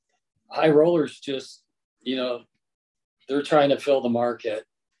 So High Roller's just, they're trying to fill the market,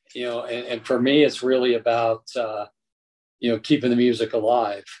 and for me, it's really about, keeping the music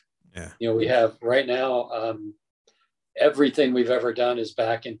alive. Yeah. We have right now, everything we've ever done is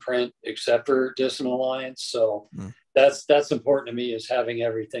back in print except for Dissident Alliance. So that's important to me, is having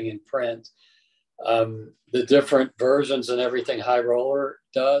everything in print. The different versions and everything High Roller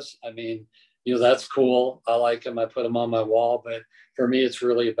does, I mean, that's cool. I like them. I put them on my wall. But for me, it's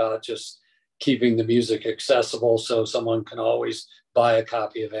really about just keeping the music accessible so someone can always buy a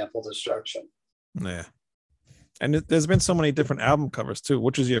copy of Ample Destruction. Yeah. And there's been so many different album covers too.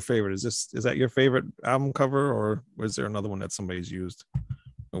 Which is your favorite? Is that your favorite album cover, or is there another one that somebody's used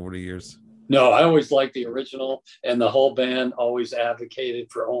over the years? No, I always liked the original, and the whole band always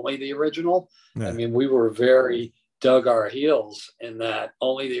advocated for only the original. Yeah. I mean, we were very dug our heels in that,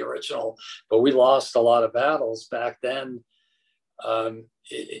 only the original, but we lost a lot of battles back then.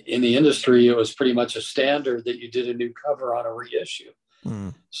 In the industry, it was pretty much a standard that you did a new cover on a reissue.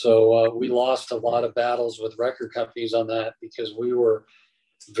 So we lost a lot of battles with record companies on that, because we were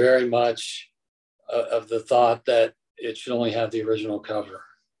very much of the thought that it should only have the original cover.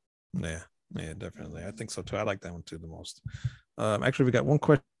 Yeah, definitely. I think so too. I like that one too the most. Actually, we got one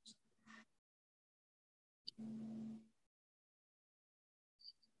question.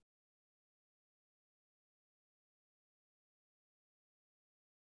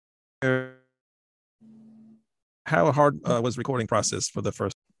 How hard was recording process for the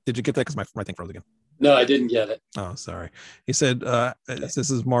first? Did you get that? Because my thing froze again. No, I didn't get it. Oh, sorry. He said, this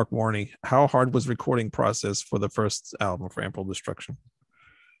is Mark Warney. How hard was recording process for the first album, for Ample Destruction?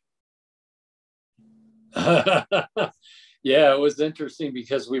 Yeah, it was interesting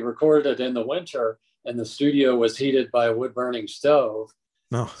because we recorded it in the winter, and the studio was heated by a wood burning stove.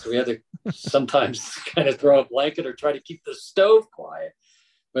 No. So we had to sometimes kind of throw a blanket or try to keep the stove quiet.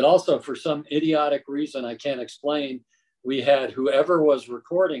 But also, for some idiotic reason I can't explain, we had whoever was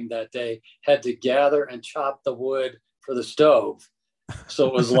recording that day had to gather and chop the wood for the stove. So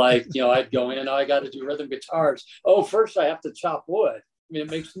it was like, I'd go in, I got to do rhythm guitars. Oh, first I have to chop wood. I mean,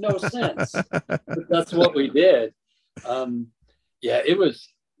 it makes no sense. But that's what we did.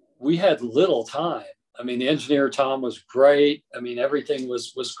 We had little time. I mean, the engineer, Tom, was great. I mean, everything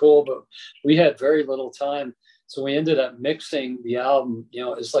was cool, but we had very little time. So we ended up mixing the album,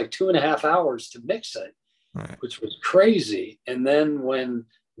 it's like 2.5 hours to mix it, right, which was crazy. And then when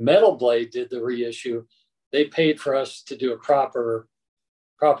Metal Blade did the reissue, they paid for us to do a proper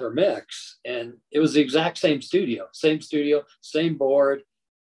mix. And it was the exact same studio, same board,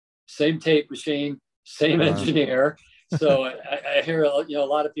 same tape machine, same engineer. So I hear, a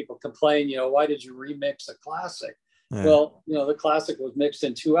lot of people complain, why did you remix a classic? Yeah. Well, the classic was mixed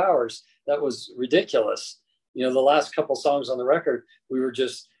in 2 hours. That was ridiculous. The last couple songs on the record, we were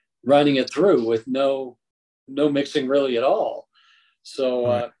just running it through with no mixing really at all.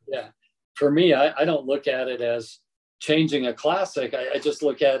 So, for me, I don't look at it as changing a classic. I just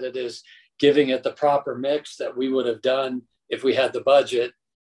look at it as giving it the proper mix that we would have done if we had the budget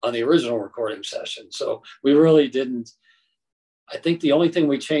on the original recording session. So we really didn't. I think the only thing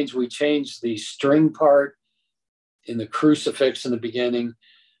we changed the string part in the crucifix in the beginning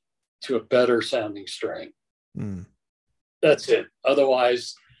to a better sounding string. Mm. That's it.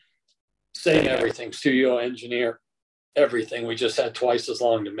 Otherwise, same everything, studio engineer, everything. We just had twice as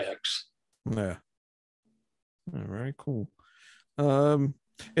long to mix. Yeah. Very cool.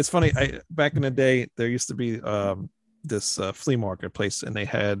 It's funny. Back in the day, there used to be this flea market place, and they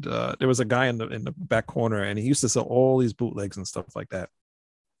had there was a guy in the back corner, and he used to sell all these bootlegs and stuff like that.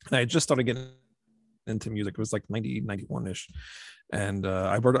 And I just started getting into music. It was like 90, 91-ish, and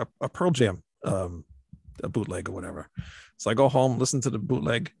I brought up a Pearl Jam a bootleg or whatever. So I go home, listen to the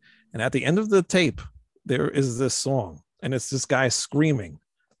bootleg, and at the end of the tape there is this song, and it's this guy screaming.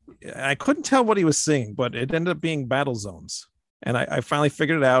 I couldn't tell what he was singing, but it ended up being Battle Zones. And I finally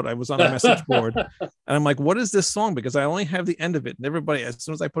figured it out. I was on a message board, and I'm like, what is this song? Because I only have the end of it. And everybody, as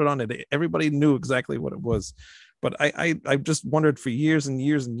soon as I put it on it, everybody knew exactly what it was. But I just wondered for years and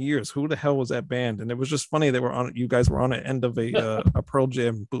years and years, who the hell was that band? And it was just funny. You guys were on the end of a Pearl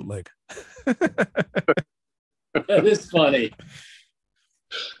Jam bootleg. That is funny.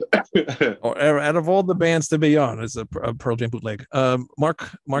 Or out of all the bands to be on, it's a Pearl Jam bootleg. Mark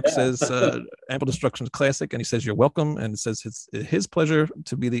says Ample Destruction classic, and he says you're welcome, and it says it's his pleasure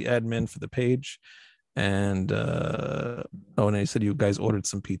to be the admin for the page. And and he said you guys ordered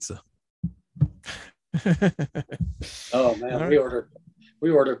some pizza. Oh man, right.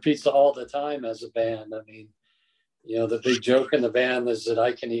 we order pizza all the time as a band. I mean, the big joke in the band is that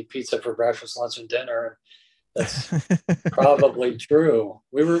I can eat pizza for breakfast, lunch, and dinner. That's probably true.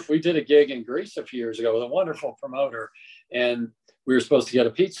 We did a gig in Greece a few years ago with a wonderful promoter, and we were supposed to get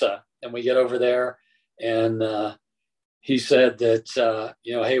a pizza, and we get over there, and he said that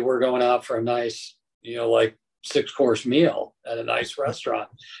hey, we're going out for a nice like 6-course meal at a nice restaurant.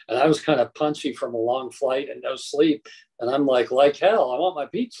 And I was kind of punchy from a long flight and no sleep, and I'm like hell, I want my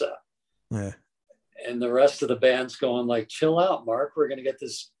pizza. Yeah. And the rest of the band's going like, chill out, Mark. We're going to get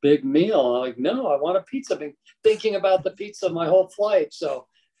this big meal. And I'm like, no, I want a pizza. I've been thinking about the pizza my whole flight. So,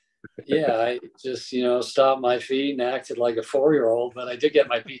 yeah, I just, stopped my feet and acted like a 4-year-old, but I did get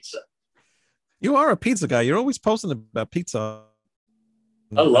my pizza. You are a pizza guy. You're always posting about pizza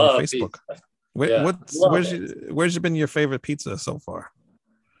I love Facebook. Pizza. Where's been your favorite pizza so far?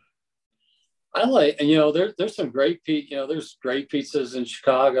 I like, there's some great there's great pizzas in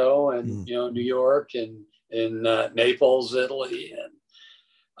Chicago and New York and in Naples, Italy,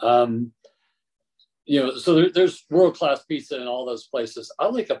 and so there's world-class pizza in all those places. I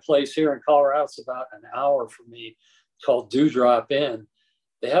like a place here in Colorado. It's about an hour from me, called Dewdrop Inn.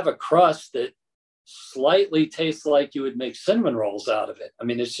 They have a crust that slightly tastes like you would make cinnamon rolls out of it. I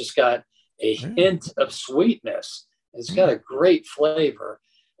mean, it's just got a hint of sweetness. It's got a great flavor.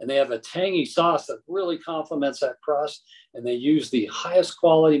 And they have a tangy sauce that really complements that crust. And they use the highest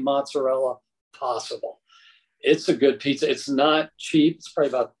quality mozzarella possible. It's a good pizza. It's not cheap. It's probably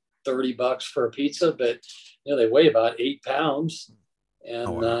about $30 for a pizza, but they weigh about 8 pounds.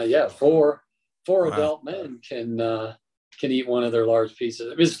 And four adult men can eat one of their large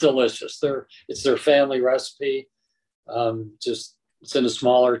pizzas. It's delicious. It's their family recipe. It's in a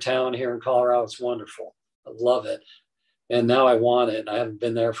smaller town here in Colorado. It's wonderful. I love it. And now I want it. I haven't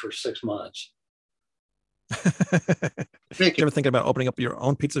been there for 6 months. You ever thinking about opening up your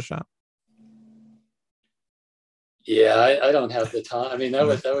own pizza shop? Yeah, I don't have the time. I mean, that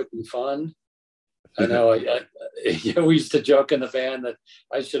would be fun. I know. We used to joke in the band that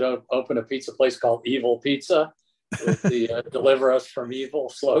I should open a pizza place called Evil Pizza with the "Deliver Us from Evil"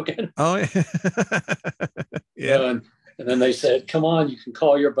 slogan. Oh yeah. Yeah. And then they said, "Come on, you can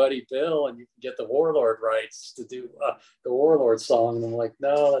call your buddy Bill, and you can get the Warlord rights to do the Warlord song." And I'm like,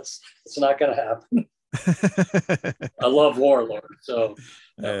 "No, that's not going to happen." I love Warlord, so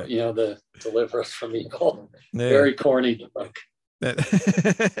Yeah. the "Deliver Us from Evil," Yeah. very corny book.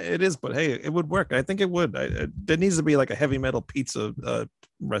 It is, but hey, it would work. I think it would. There needs to be like a heavy metal pizza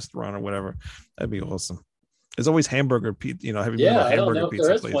restaurant or whatever. That'd be awesome. There's always hamburger pizza, heavy metal I don't hamburger know if pizza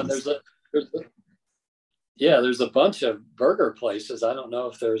there is places. one. There's a bunch of burger places. I don't know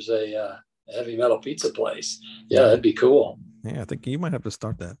if there's a heavy metal pizza place. Yeah, that'd be cool. Yeah, I think you might have to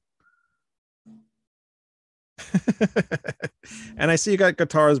start that. And I see you got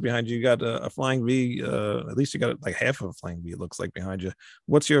guitars behind you. You got a Flying V. At least you got like half of a Flying V. It looks like behind you.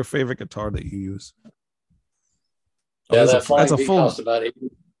 What's your favorite guitar that you use? Yeah, that Flying V costs about $80.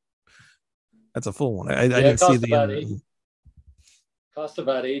 That's a full one. I didn't see the. Cost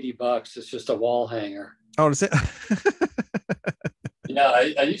about $80. It's just a wall hanger. Oh, is it? Yeah,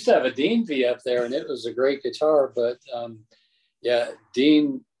 I used to have a Dean V up there, and it was a great guitar. But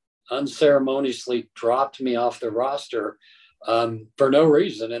Dean unceremoniously dropped me off the roster for no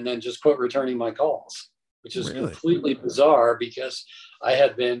reason, and then just quit returning my calls, which is completely bizarre because I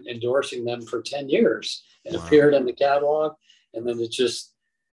had been endorsing them for 10 years and appeared in the catalog, and then it just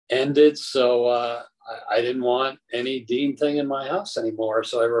ended. So I didn't want any Dean thing in my house anymore.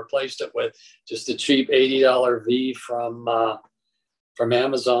 So I replaced it with just a cheap $80 V from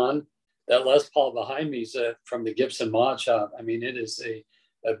Amazon. That Les Paul behind me is from the Gibson Mod Shop. I mean, it is a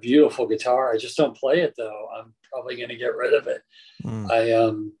beautiful guitar. I just don't play it though. I'm probably going to get rid of it.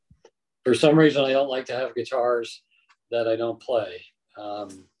 I for some reason I don't like to have guitars that I don't play.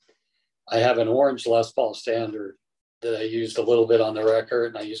 I have an orange Les Paul Standard that I used a little bit on the record,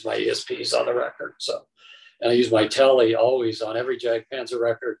 and I use my ESPs on the record. So, and I use my Tele always on every Jag Panzer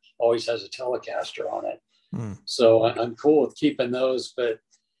record. Always has a Telecaster on it. So I'm cool with keeping those. But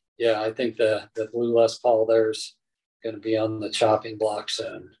yeah, I think the blue Les Paul there's going to be on the chopping block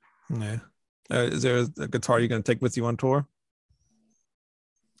soon. Yeah. Is there a guitar you're going to take with you on tour?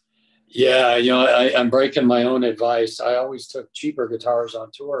 Yeah, I'm breaking my own advice. I always took cheaper guitars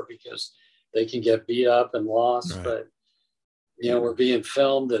on tour because they can get beat up and lost. Right. But we're being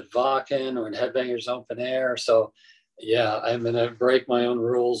filmed at Vakken or in Headbangers Open Air, so yeah, I'm going to break my own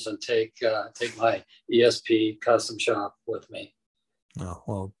rules and take my ESP custom shop with me. Oh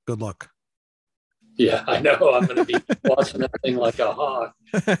well, good luck. Yeah, I know. I'm going to be watching that thing like a hawk.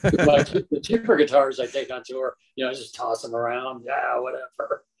 The cheaper guitars I take on tour, I just toss them around. Yeah,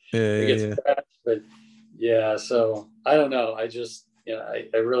 whatever. Yeah. Scratched, but yeah, so I don't know. I just,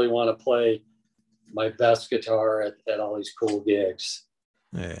 I really want to play my best guitar at all these cool gigs.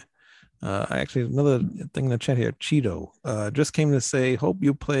 Yeah. Actually, another thing in the chat here, Cheeto just came to say, hope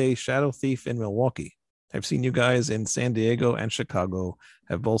you play Shadow Thief in Milwaukee. I've seen you guys in San Diego and Chicago,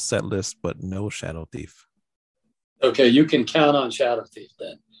 have both set lists, but no Shadow Thief. Okay, you can count on Shadow Thief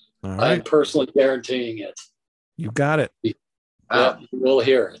then. All right. I'm personally guaranteeing it. You got it. Yeah, you will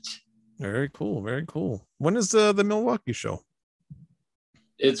hear it. Very cool. Very cool. When is the Milwaukee show?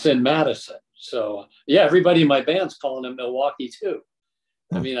 It's in Madison. So yeah, everybody in my band's calling it Milwaukee too.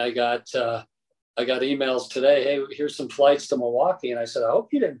 I mean, I got emails today. Hey, here's some flights to Milwaukee, and I said, I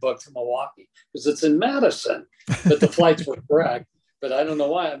hope you didn't book to Milwaukee because it's in Madison. But the flights were correct. But I don't know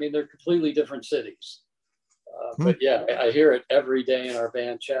why. I mean, they're completely different cities. But yeah, I hear it every day in our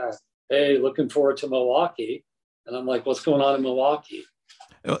band chat. Hey, looking forward to Milwaukee, and I'm like, what's going on in Milwaukee?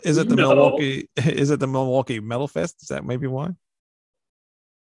 Is it the Milwaukee? Is it the Milwaukee Metal Fest? Is that maybe why?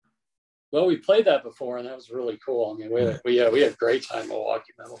 Well, we played that before, and that was really cool. I mean, we had a great time at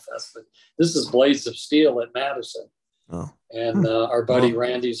Milwaukee Metal Fest, but this is Blades of Steel at Madison. Oh. And our buddy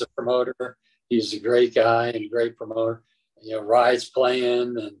Randy's a promoter. He's a great guy and a great promoter. Ride's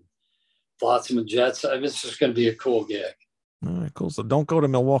playing and Flotsam and Jets. I mean, it's just going to be a cool gig. All right, cool. So don't go to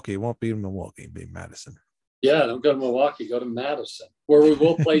Milwaukee. It won't be in Milwaukee. It'll be in Madison. Yeah, don't go to Milwaukee. Go to Madison, where we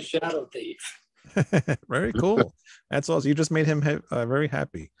will play Shadow Thief. Very cool. That's awesome. You just made him very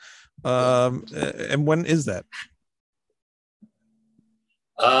happy. And when is that?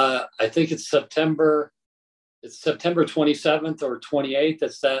 I think it's September. It's September 27th or 28th.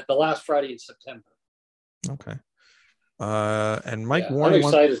 It's the last Friday in September. Okay. And Mike Warney. I'm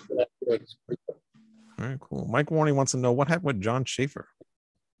excited for that. Very cool. Mike Warney wants to know what happened with John Schaefer.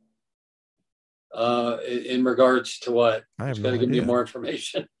 In regards to what? I have no idea. Give me more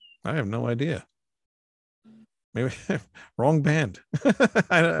information. I have no idea. Maybe wrong band.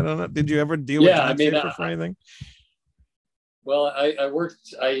 I don't know. Did you ever deal with Yeah, John Schaefer for anything? Well, I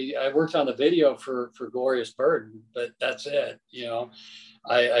worked on the video for Glorious Burden, but that's it.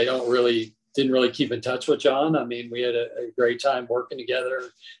 I don't really didn't really keep in touch with John. I mean, we had a great time working together.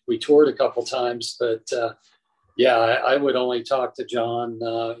 We toured a couple times, but yeah, I would only talk to John,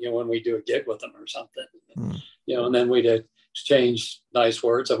 when we do a gig with him or something, and then we'd exchange nice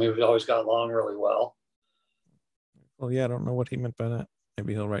words. I mean, we always got along really well. Well, yeah, I don't know what he meant by that.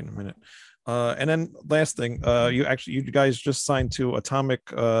 Maybe he'll write in a minute. And then last thing, you guys just signed to Atomic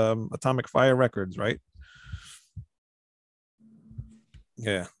Fire Records, right?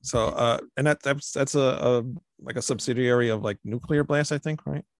 Yeah. So and that's a like a subsidiary of like Nuclear Blast, I think,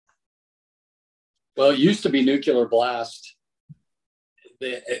 right? Well, it used to be Nuclear Blast.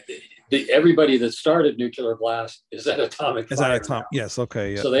 Everybody that started Nuclear Blast is at Atomic Fire. Yes.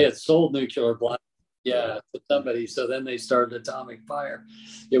 Okay. Yeah. So they had sold Nuclear Blast, to somebody. So then they started Atomic Fire.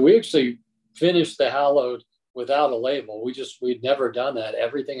 Yeah, we actually finished the Hallowed without a label. We'd never done that.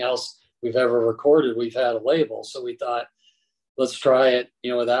 Everything else we've ever recorded, we've had a label. So we thought, let's try it,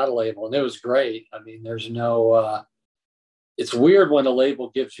 without a label. And it was great. I mean, there's no, it's weird when a label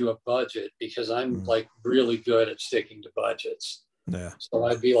gives you a budget, because I'm like really good at sticking to budgets. Yeah. So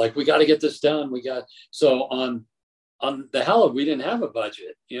I'd be like, we got to get this done. So on the Hallowed, we didn't have a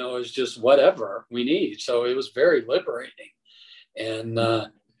budget, it was just whatever we need. So it was very liberating. And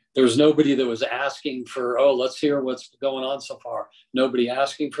there was nobody that was asking for, let's hear what's going on so far. Nobody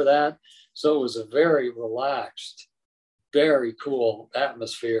asking for that. So it was a very relaxed, very cool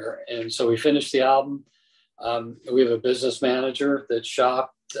atmosphere. And so we finished the album. We have a business manager that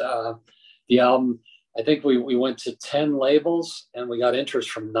shopped the album. I think we went to 10 labels and we got interest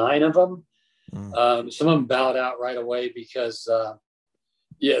from 9 of them. Some of them bowed out right away because,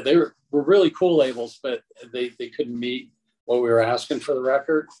 they were really cool labels, but they couldn't meet what we were asking for the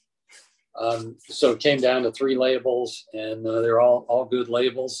record. So it came down to 3 labels, and they're all good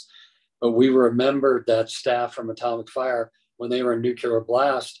labels. But we remembered that staff from Atomic Fire when they were in Nuclear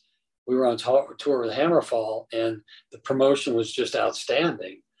Blast. We were on tour with Hammerfall, and the promotion was just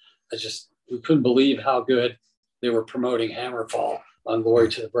outstanding. We couldn't believe how good they were promoting Hammerfall on Glory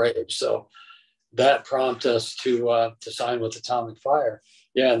to the Brave. So that prompted us to sign with Atomic Fire.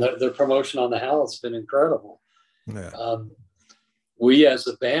 Yeah, and their promotion on the Hallowed's been incredible. Yeah. We as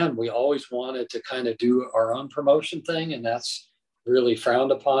a band, we always wanted to kind of do our own promotion thing, and that's really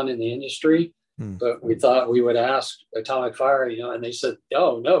frowned upon in the industry. But we thought we would ask Atomic Fire, and they said,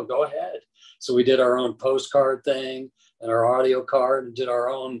 oh, no, go ahead. So we did our own postcard thing and our audio card, and did our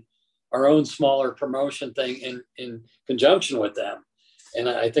own smaller promotion thing in conjunction with them. And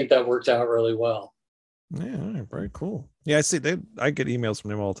I think that worked out really well. Yeah, very cool. Yeah, I see. I get emails from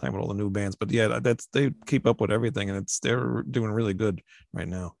them all the time with all the new bands, but yeah, they keep up with everything, and they're doing really good right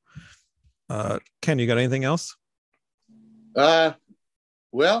now. Ken, you got anything else?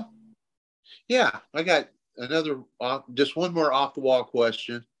 Well, yeah, I got just one more off the wall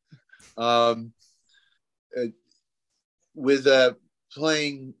question. With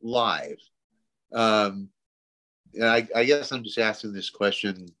playing live, and I guess I'm just asking this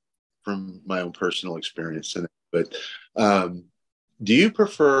question from my own personal experience, but do you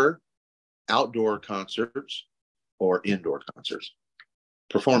prefer outdoor concerts or indoor concerts?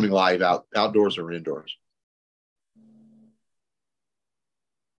 Performing live outdoors or indoors?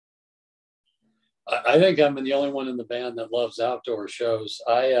 I think I'm the only one in the band that loves outdoor shows.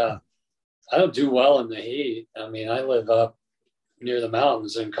 I don't do well in the heat. I mean, I live up near the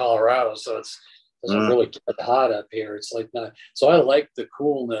mountains in Colorado, so it doesn't really get hot up here. It's like not. So I like the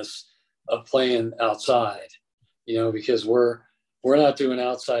coolness of playing outside, because we're not doing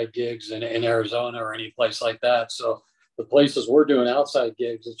outside gigs in Arizona or any place like that. So the places we're doing outside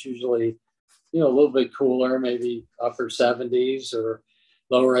gigs, it's usually, a little bit cooler, maybe upper 70s or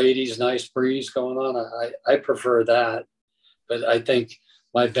lower 80s, nice breeze going on. I prefer that, but I think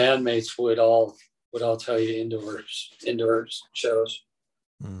my bandmates would all tell you indoor shows.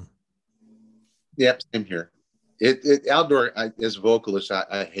 Yep, same here. Outdoor, as a vocalist,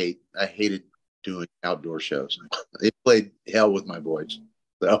 I hated doing outdoor shows. It played hell with my boys.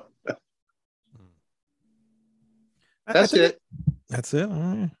 So that's it. That's it. All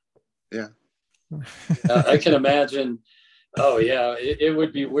right. Yeah. I can imagine. Oh yeah, it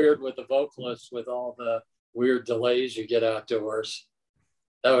would be weird with the vocalists with all the weird delays you get outdoors.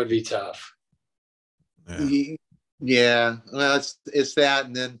 That would be tough. Yeah. Well, it's that,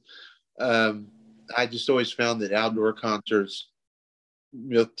 and then I just always found that outdoor concerts,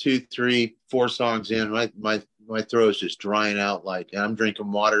 2, 3, 4 songs in, my throat is just drying out, and I'm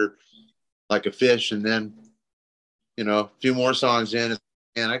drinking water like a fish, and then a few more songs in,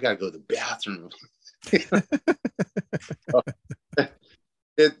 and I got to go to the bathroom.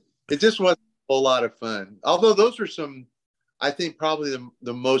 It just was a whole lot of fun. Although those were some, I think probably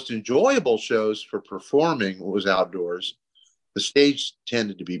the most enjoyable shows for performing was outdoors. The stage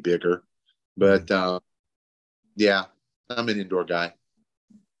tended to be bigger, but yeah, I'm an indoor guy.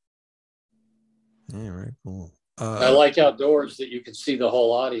 Yeah, very cool. I like outdoors that you can see the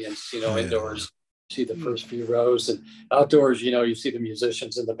whole audience. Indoors, see the first few rows, and outdoors, you see the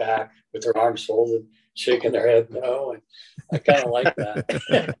musicians in the back with their arms folded, shaking their head no. And I kind of like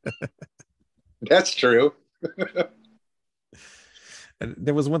that. That's true. And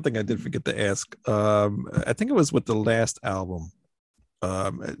there was one thing I did forget to ask. I think it was with the last album.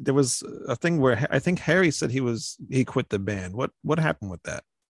 There was a thing where I think Harry said he quit the band. What happened with that?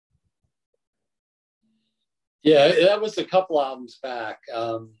 Yeah, that was a couple albums back.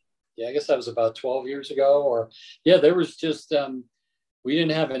 I guess that was about 12 years ago. There was just we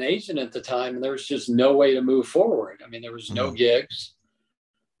didn't have an agent at the time, and there was just no way to move forward. I mean, there was no gigs,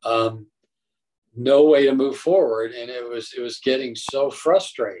 no way to move forward, and it was getting so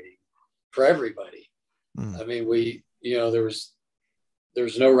frustrating for everybody. I mean, there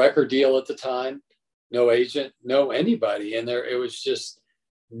was no record deal at the time, no agent, no anybody, and it was just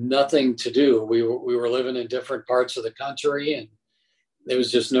nothing to do. We were living in different parts of the country, and there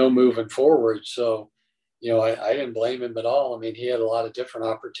was just no moving forward. So, I didn't blame him at all. I mean, he had a lot of different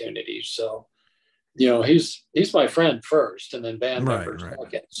opportunities. So, he's my friend first, and then band member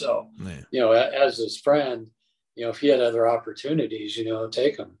second. So, as his friend, if he had other opportunities,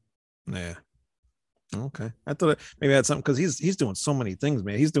 take them. Yeah. Okay. I thought maybe I had something because he's doing so many things,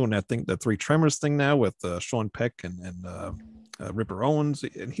 man. He's doing that thing, the Three Tremors thing now with Sean Peck and Ripper Owens,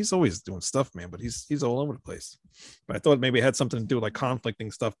 and he's always doing stuff, man. But he's all over the place. But I thought maybe it had something to do with like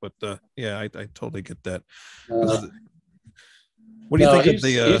conflicting stuff. But I totally get that. What do you think of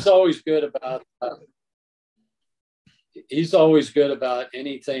the? He's always good about. He's always good about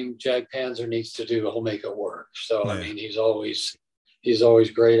anything Jag Panzer needs to do. He'll make it work. So I mean, he's always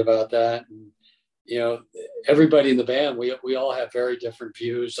great about that. And everybody in the band, we all have very different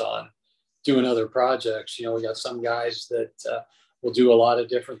views on doing other projects. We got some guys that will do a lot of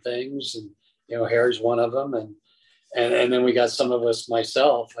different things, and Harry's one of them, and then we got some of us.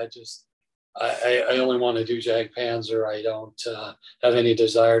 Myself, I only want to do Jag Panzer. I don't have any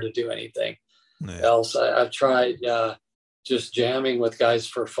desire to do anything else. I've tried just jamming with guys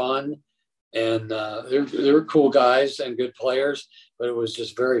for fun, and they're cool guys and good players, but it was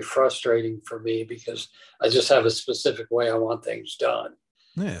just very frustrating for me because I just have a specific way I want things done.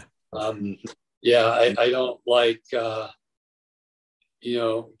 I don't like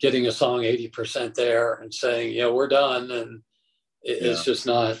getting a song 80% there and saying we're done, and it's just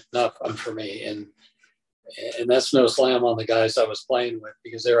not fun for me. And that's no slam on the guys I was playing with,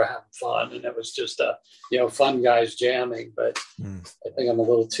 because they were having fun, and it was just fun guys jamming. But I think I'm a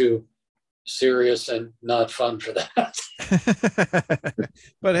little too serious and not fun for that.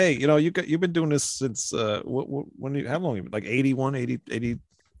 But hey, you've been doing this since how long? Like 81, 80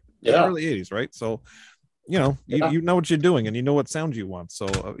 early 80s, right? So you know what you're doing, and you know what sound you want. So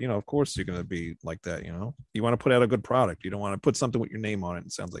of course you're going to be like that. You want to put out a good product. You don't want to put something with your name on it and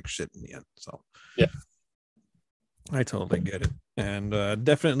it sounds like shit in the end. So I totally get it. And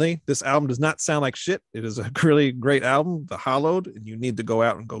definitely this album does not sound like shit. It is a really great album, The Hollowed, and you need to go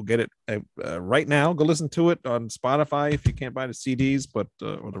out and go get it right now. Go listen to it on Spotify if you can't buy the CDs, but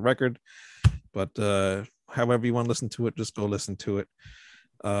or the record. But however you want to listen to it, just go listen to it.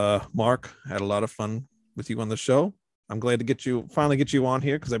 Mark, had a lot of fun with you on the show. I'm glad to finally get you on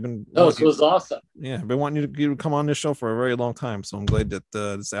here, because I've been it was awesome. Yeah, I've been wanting you to come on this show for a very long time. So I'm glad that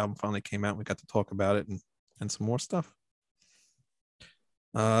this album finally came out and we got to talk about it and some more stuff.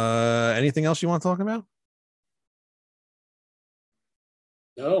 Anything else you want to talk about?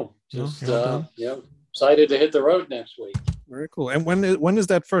 No, just excited to hit the road next week. Very cool. And when is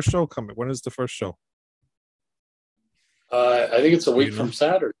that first show coming? When is the first show? I think it's a week from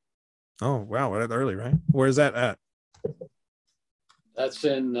Saturday. Oh wow, that's early, right? Where is that at? That's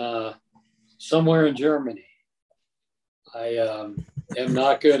in somewhere in Germany. I am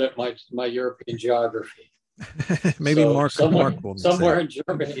not good at my European geography. Maybe so Mark will somewhere in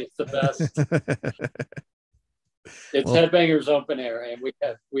Germany. It's the best. It's Headbangers Open Air, and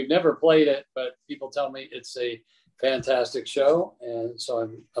we've never played it, but people tell me it's a fantastic show, and so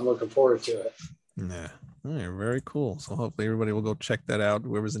I'm looking forward to it. Yeah. All right, very cool. So hopefully everybody will go check that out,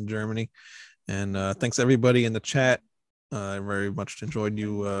 whoever's in Germany. And thanks everybody in the chat. I very much enjoyed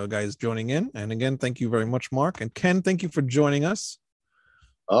you guys joining in. And again, thank you very much, Mark. And Ken, thank you for joining us.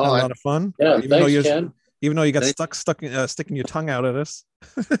 A lot of fun. Yeah, thanks, Ken. even though you got sticking your tongue out at us.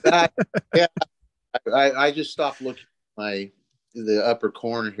 Yeah, I just stopped looking at the upper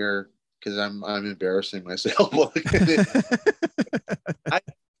corner here because I'm embarrassing myself.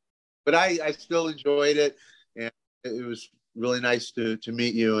 But I still enjoyed it, and it was really nice to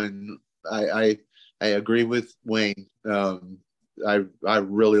meet you. And I agree with Wayne. I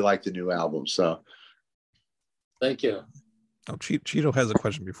really like the new album. So thank you. Oh, Cheeto has a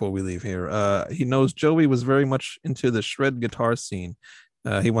question before we leave here. He knows Joey was very much into the shred guitar scene.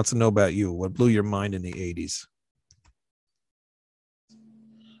 He wants to know about you. What blew your mind in the 80s?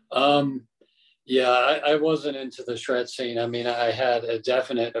 Yeah, I wasn't into the shred scene. I mean, I had a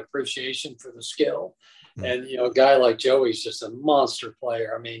definite appreciation for the skill. And, a guy like Joey's just a monster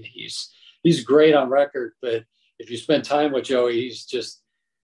player. I mean, he's great on record, but if you spend time with Joey,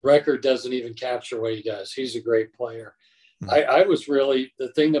 record doesn't even capture what he does. He's a great player. I was really,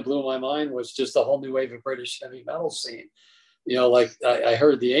 the thing that blew my mind was just the whole new wave of British heavy metal scene. Like I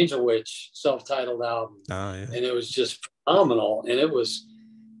heard the Angel Witch self-titled album, and it was just phenomenal, and it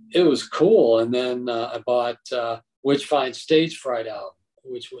was cool. And then I bought Witch Find Stage Fright album,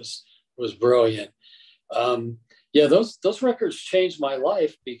 which was brilliant. Those records changed my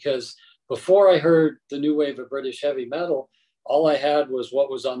life, because before I heard the new wave of British heavy metal, all I had was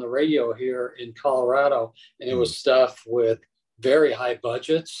what was on the radio here in Colorado, and it was stuff with very high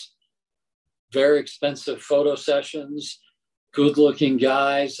budgets, very expensive photo sessions, good-looking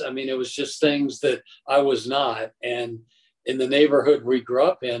guys. I mean, it was just things that I was not. And in the neighborhood we grew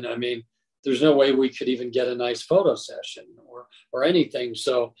up in, I mean, there's no way we could even get a nice photo session or anything.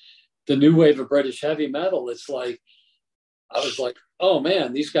 So the new wave of British heavy metal, it's like, I was like, oh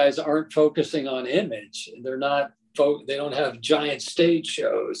man, these guys aren't focusing on image. They're not, they don't have giant stage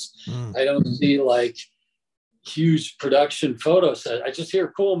shows. I don't see like huge production photo sets. I just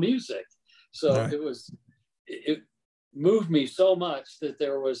hear cool music. So it moved me so much that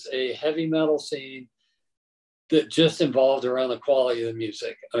there was a heavy metal scene that just involved around the quality of the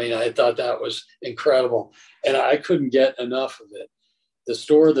music. I mean, I thought that was incredible, and I couldn't get enough of it. The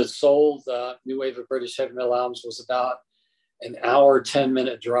store that sold new wave of British heavy metal albums was about an hour,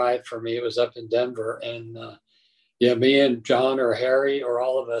 10-minute drive for me. It was up in Denver. And me and John or Harry or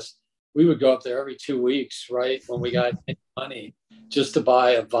all of us, we would go up there every 2 weeks, right? When we got money, just to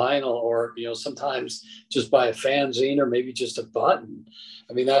buy a vinyl, or, sometimes just buy a fanzine, or maybe just a button.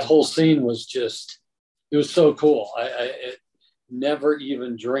 I mean, that whole scene was just, it was so cool. I never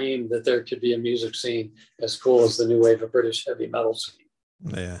even dreamed that there could be a music scene as cool as the new wave of British heavy metal scene.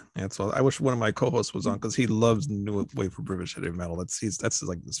 Yeah, that's all. I wish one of my co-hosts was on, because he loves the new wave of British heavy metal. That's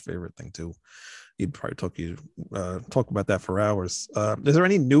like his favorite thing too. He'd probably talk about that for hours. Is there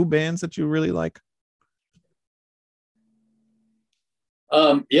any new bands that you really like?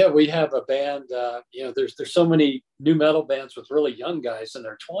 We have a band. There's so many new metal bands with really young guys in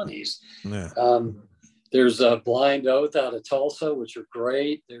their 20s. Yeah. There's a Blind Oath out of Tulsa, which are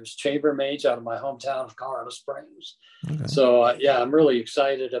great. There's Chambermaids out of my hometown of Colorado Springs. Okay. So I'm really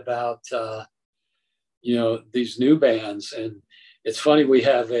excited about these new bands. And it's funny, we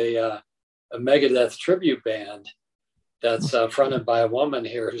have a Megadeth tribute band that's fronted by a woman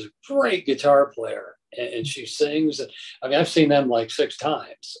here who's a great guitar player, and she sings. I mean, I've seen them like 6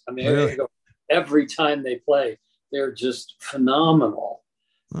 times. I mean, really? Every time they play, they're just phenomenal.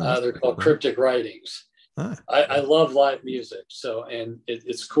 They're called Cryptic Writings. I love live music, and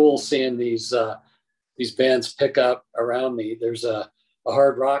it's cool seeing these bands pick up around me. There's a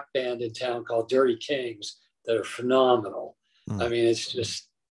hard rock band in town called Dirty Kings that are phenomenal. I mean, it's just,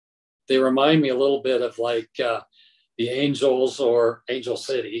 they remind me a little bit of like the Angels or Angel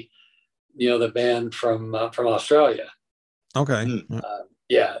City, the band from Australia. Okay.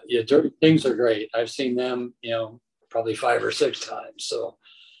 Dirty Kings are great. I've seen them, probably 5 or 6 times. So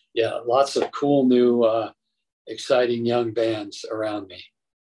lots of cool new exciting young bands around me.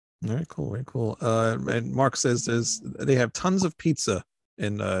 Very cool, very cool. And Mark says they have tons of pizza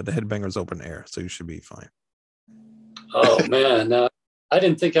in the Headbangers open air, so you should be fine. Oh man, I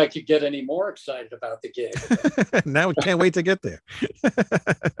didn't think I could get any more excited about the gig. Now we can't wait to get there.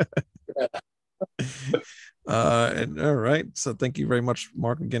 All right, so thank you very much,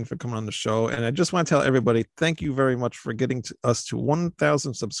 Mark, again for coming on the show. And I just want to tell everybody, thank you very much for getting us to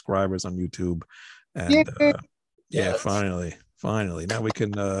 1,000 subscribers on YouTube. And finally, now we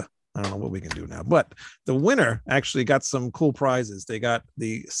can I don't know what we can do now, but the winner actually got some cool prizes. They got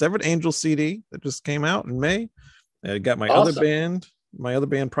the Severed Angel CD that just came out in May. They got my other band,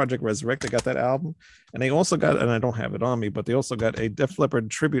 Project Resurrect. They got that album, and they also got, and I don't have it on me, but they also got a Def Leppard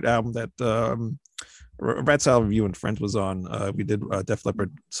tribute album that Rat Salad Review and Friends was on. We did a Def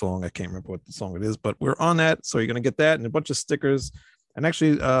Leppard song. I can't remember what the song it is, but we're on that. So you're gonna get that and a bunch of stickers. And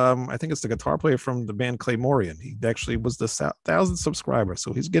actually, I think it's the guitar player from the band Claymorian. He actually was the 1,000th subscriber,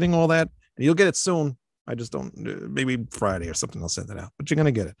 so he's getting all that, and you'll get it soon. I just don't. Maybe Friday or something. I'll send it out, but you're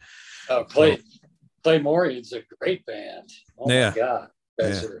gonna get it. Oh, Claymorian's a great band. Oh my God,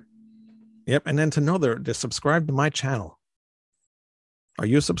 Yep. And then to know they're subscribed to my channel. Are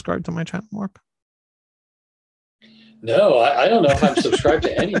you subscribed to my channel, Mark? No, I don't know if I'm subscribed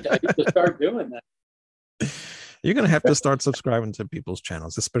to anything. I need to start doing that. You're going to have to start subscribing to people's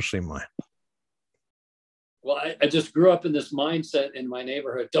channels, especially mine. Well, I just grew up in this mindset in my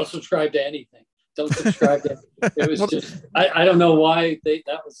neighborhood. Don't subscribe to anything. Don't subscribe to anything. It was just, I don't know why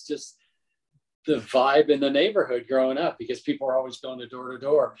that was just the vibe in the neighborhood growing up, because people were always going to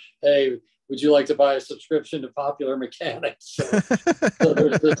door. Hey, would you like to buy a subscription to Popular Mechanics? So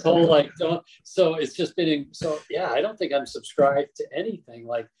there's this whole so it's just been I don't think I'm subscribed to anything.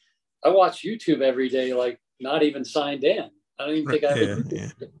 Like, I watch YouTube every day, like not even signed in. I don't even think I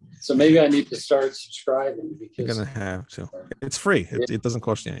have So maybe I need to start subscribing, because you're gonna have to. It's free. It doesn't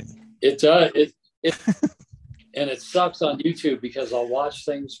cost you anything. It does. It and it sucks on YouTube, because I'll watch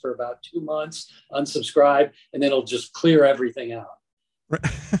things for about 2 months, unsubscribe, and then it'll just clear everything out.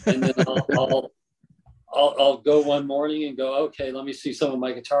 And then I'll go one morning and go, okay, let me see some of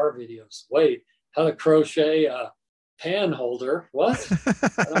my guitar videos. Wait, how to crochet a pan holder? What?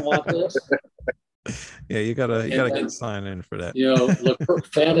 I don't want this. Yeah, you gotta get signed in for that. You know,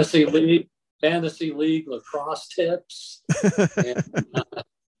 fantasy league lacrosse tips, and,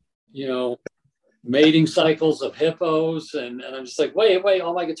 you know, mating cycles of hippos, and I'm just like, wait,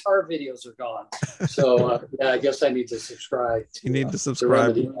 all my guitar videos are gone. So I guess I need to subscribe. You need to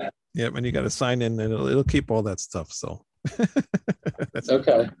subscribe. Yep, and you got to sign in, and it'll keep all that stuff. So that's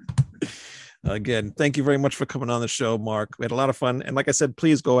okay. Again, thank you very much for coming on the show, Mark. We had a lot of fun. And like I said,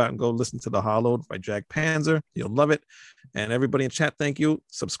 please go out and go listen to The Hollowed by Jack Panzer. You'll love it. And everybody in chat, thank you.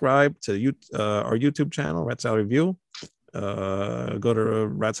 Subscribe to our YouTube channel, Rat Salad Review. Go to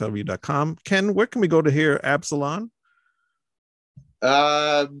ratsaladreview.com. Ken, where can we go to hear Absalon?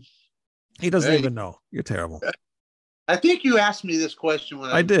 He doesn't even know. You're terrible. I think you asked me this question when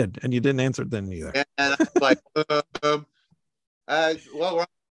I did, and you didn't answer it then either. And I was like, well,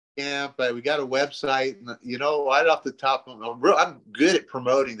 but we got a website, and right off the top, I'm good at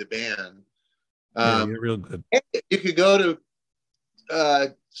promoting the band. You're real good. You could go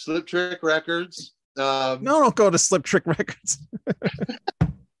to Slip Trick Records. No, don't go to Slip Trick Records.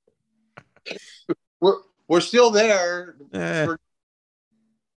 we're still there.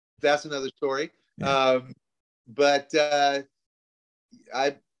 That's another story. Yeah. But I,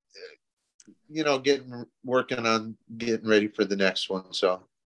 working on getting ready for the next one. So.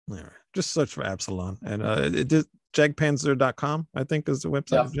 All right. Just search for Absalon, and it is jagpanzer.com, I think, is the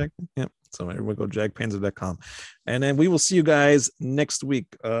website. Yeah. Yep. So everyone go jagpanzer.com, and then we will see you guys next week.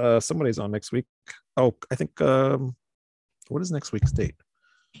 Somebody's on next week. Oh, I think what is next week's date?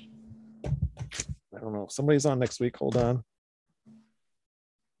 I don't know. Somebody's on next week. Hold on.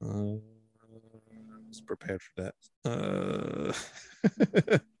 I was prepared for that.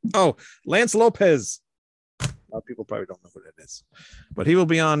 Oh, Lance Lopez. A lot of people probably don't know who that is, but he will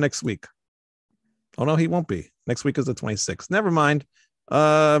be on next week. Oh no, he won't be. Next week is the 26th. Never mind.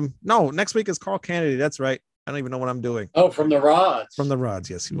 No, next week is Carl Kennedy. That's right. I don't even know what I'm doing. Oh, from the Rods. From the Rods,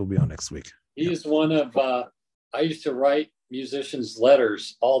 yes, he will be on next week. He's one of. I used to write musicians'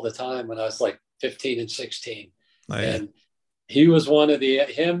 letters all the time when I was like 15 and 16, and he was one of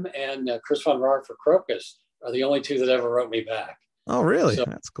him and Chris Von Rahr for Crocus are the only two that ever wrote me back. Oh, really? So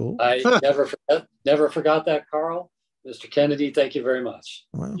that's cool. I never forgot that, Carl. Mr. Kennedy, thank you very much.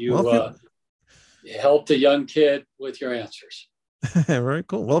 Well, you helped a young kid with your answers. Very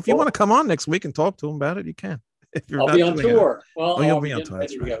cool. Well, if you want to come on next week and talk to him about it, you can. I'll be on tour. Well, you'll be on tour.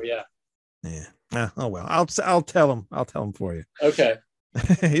 That's right. Yeah. Oh well, I'll tell him. I'll tell him for you. Okay.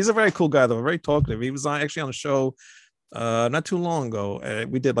 He's a very cool guy, though. Very talkative. He was actually on a show not too long ago.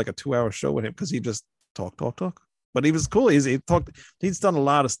 We did like a 2-hour show with him because he just talk. But he was cool. He talked. He's done a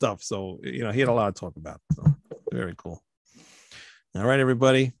lot of stuff, so he had a lot to talk about. So very cool. All right,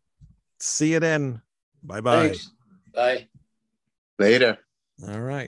 everybody. See you then. Bye-bye. Thanks. Bye. Later. All right.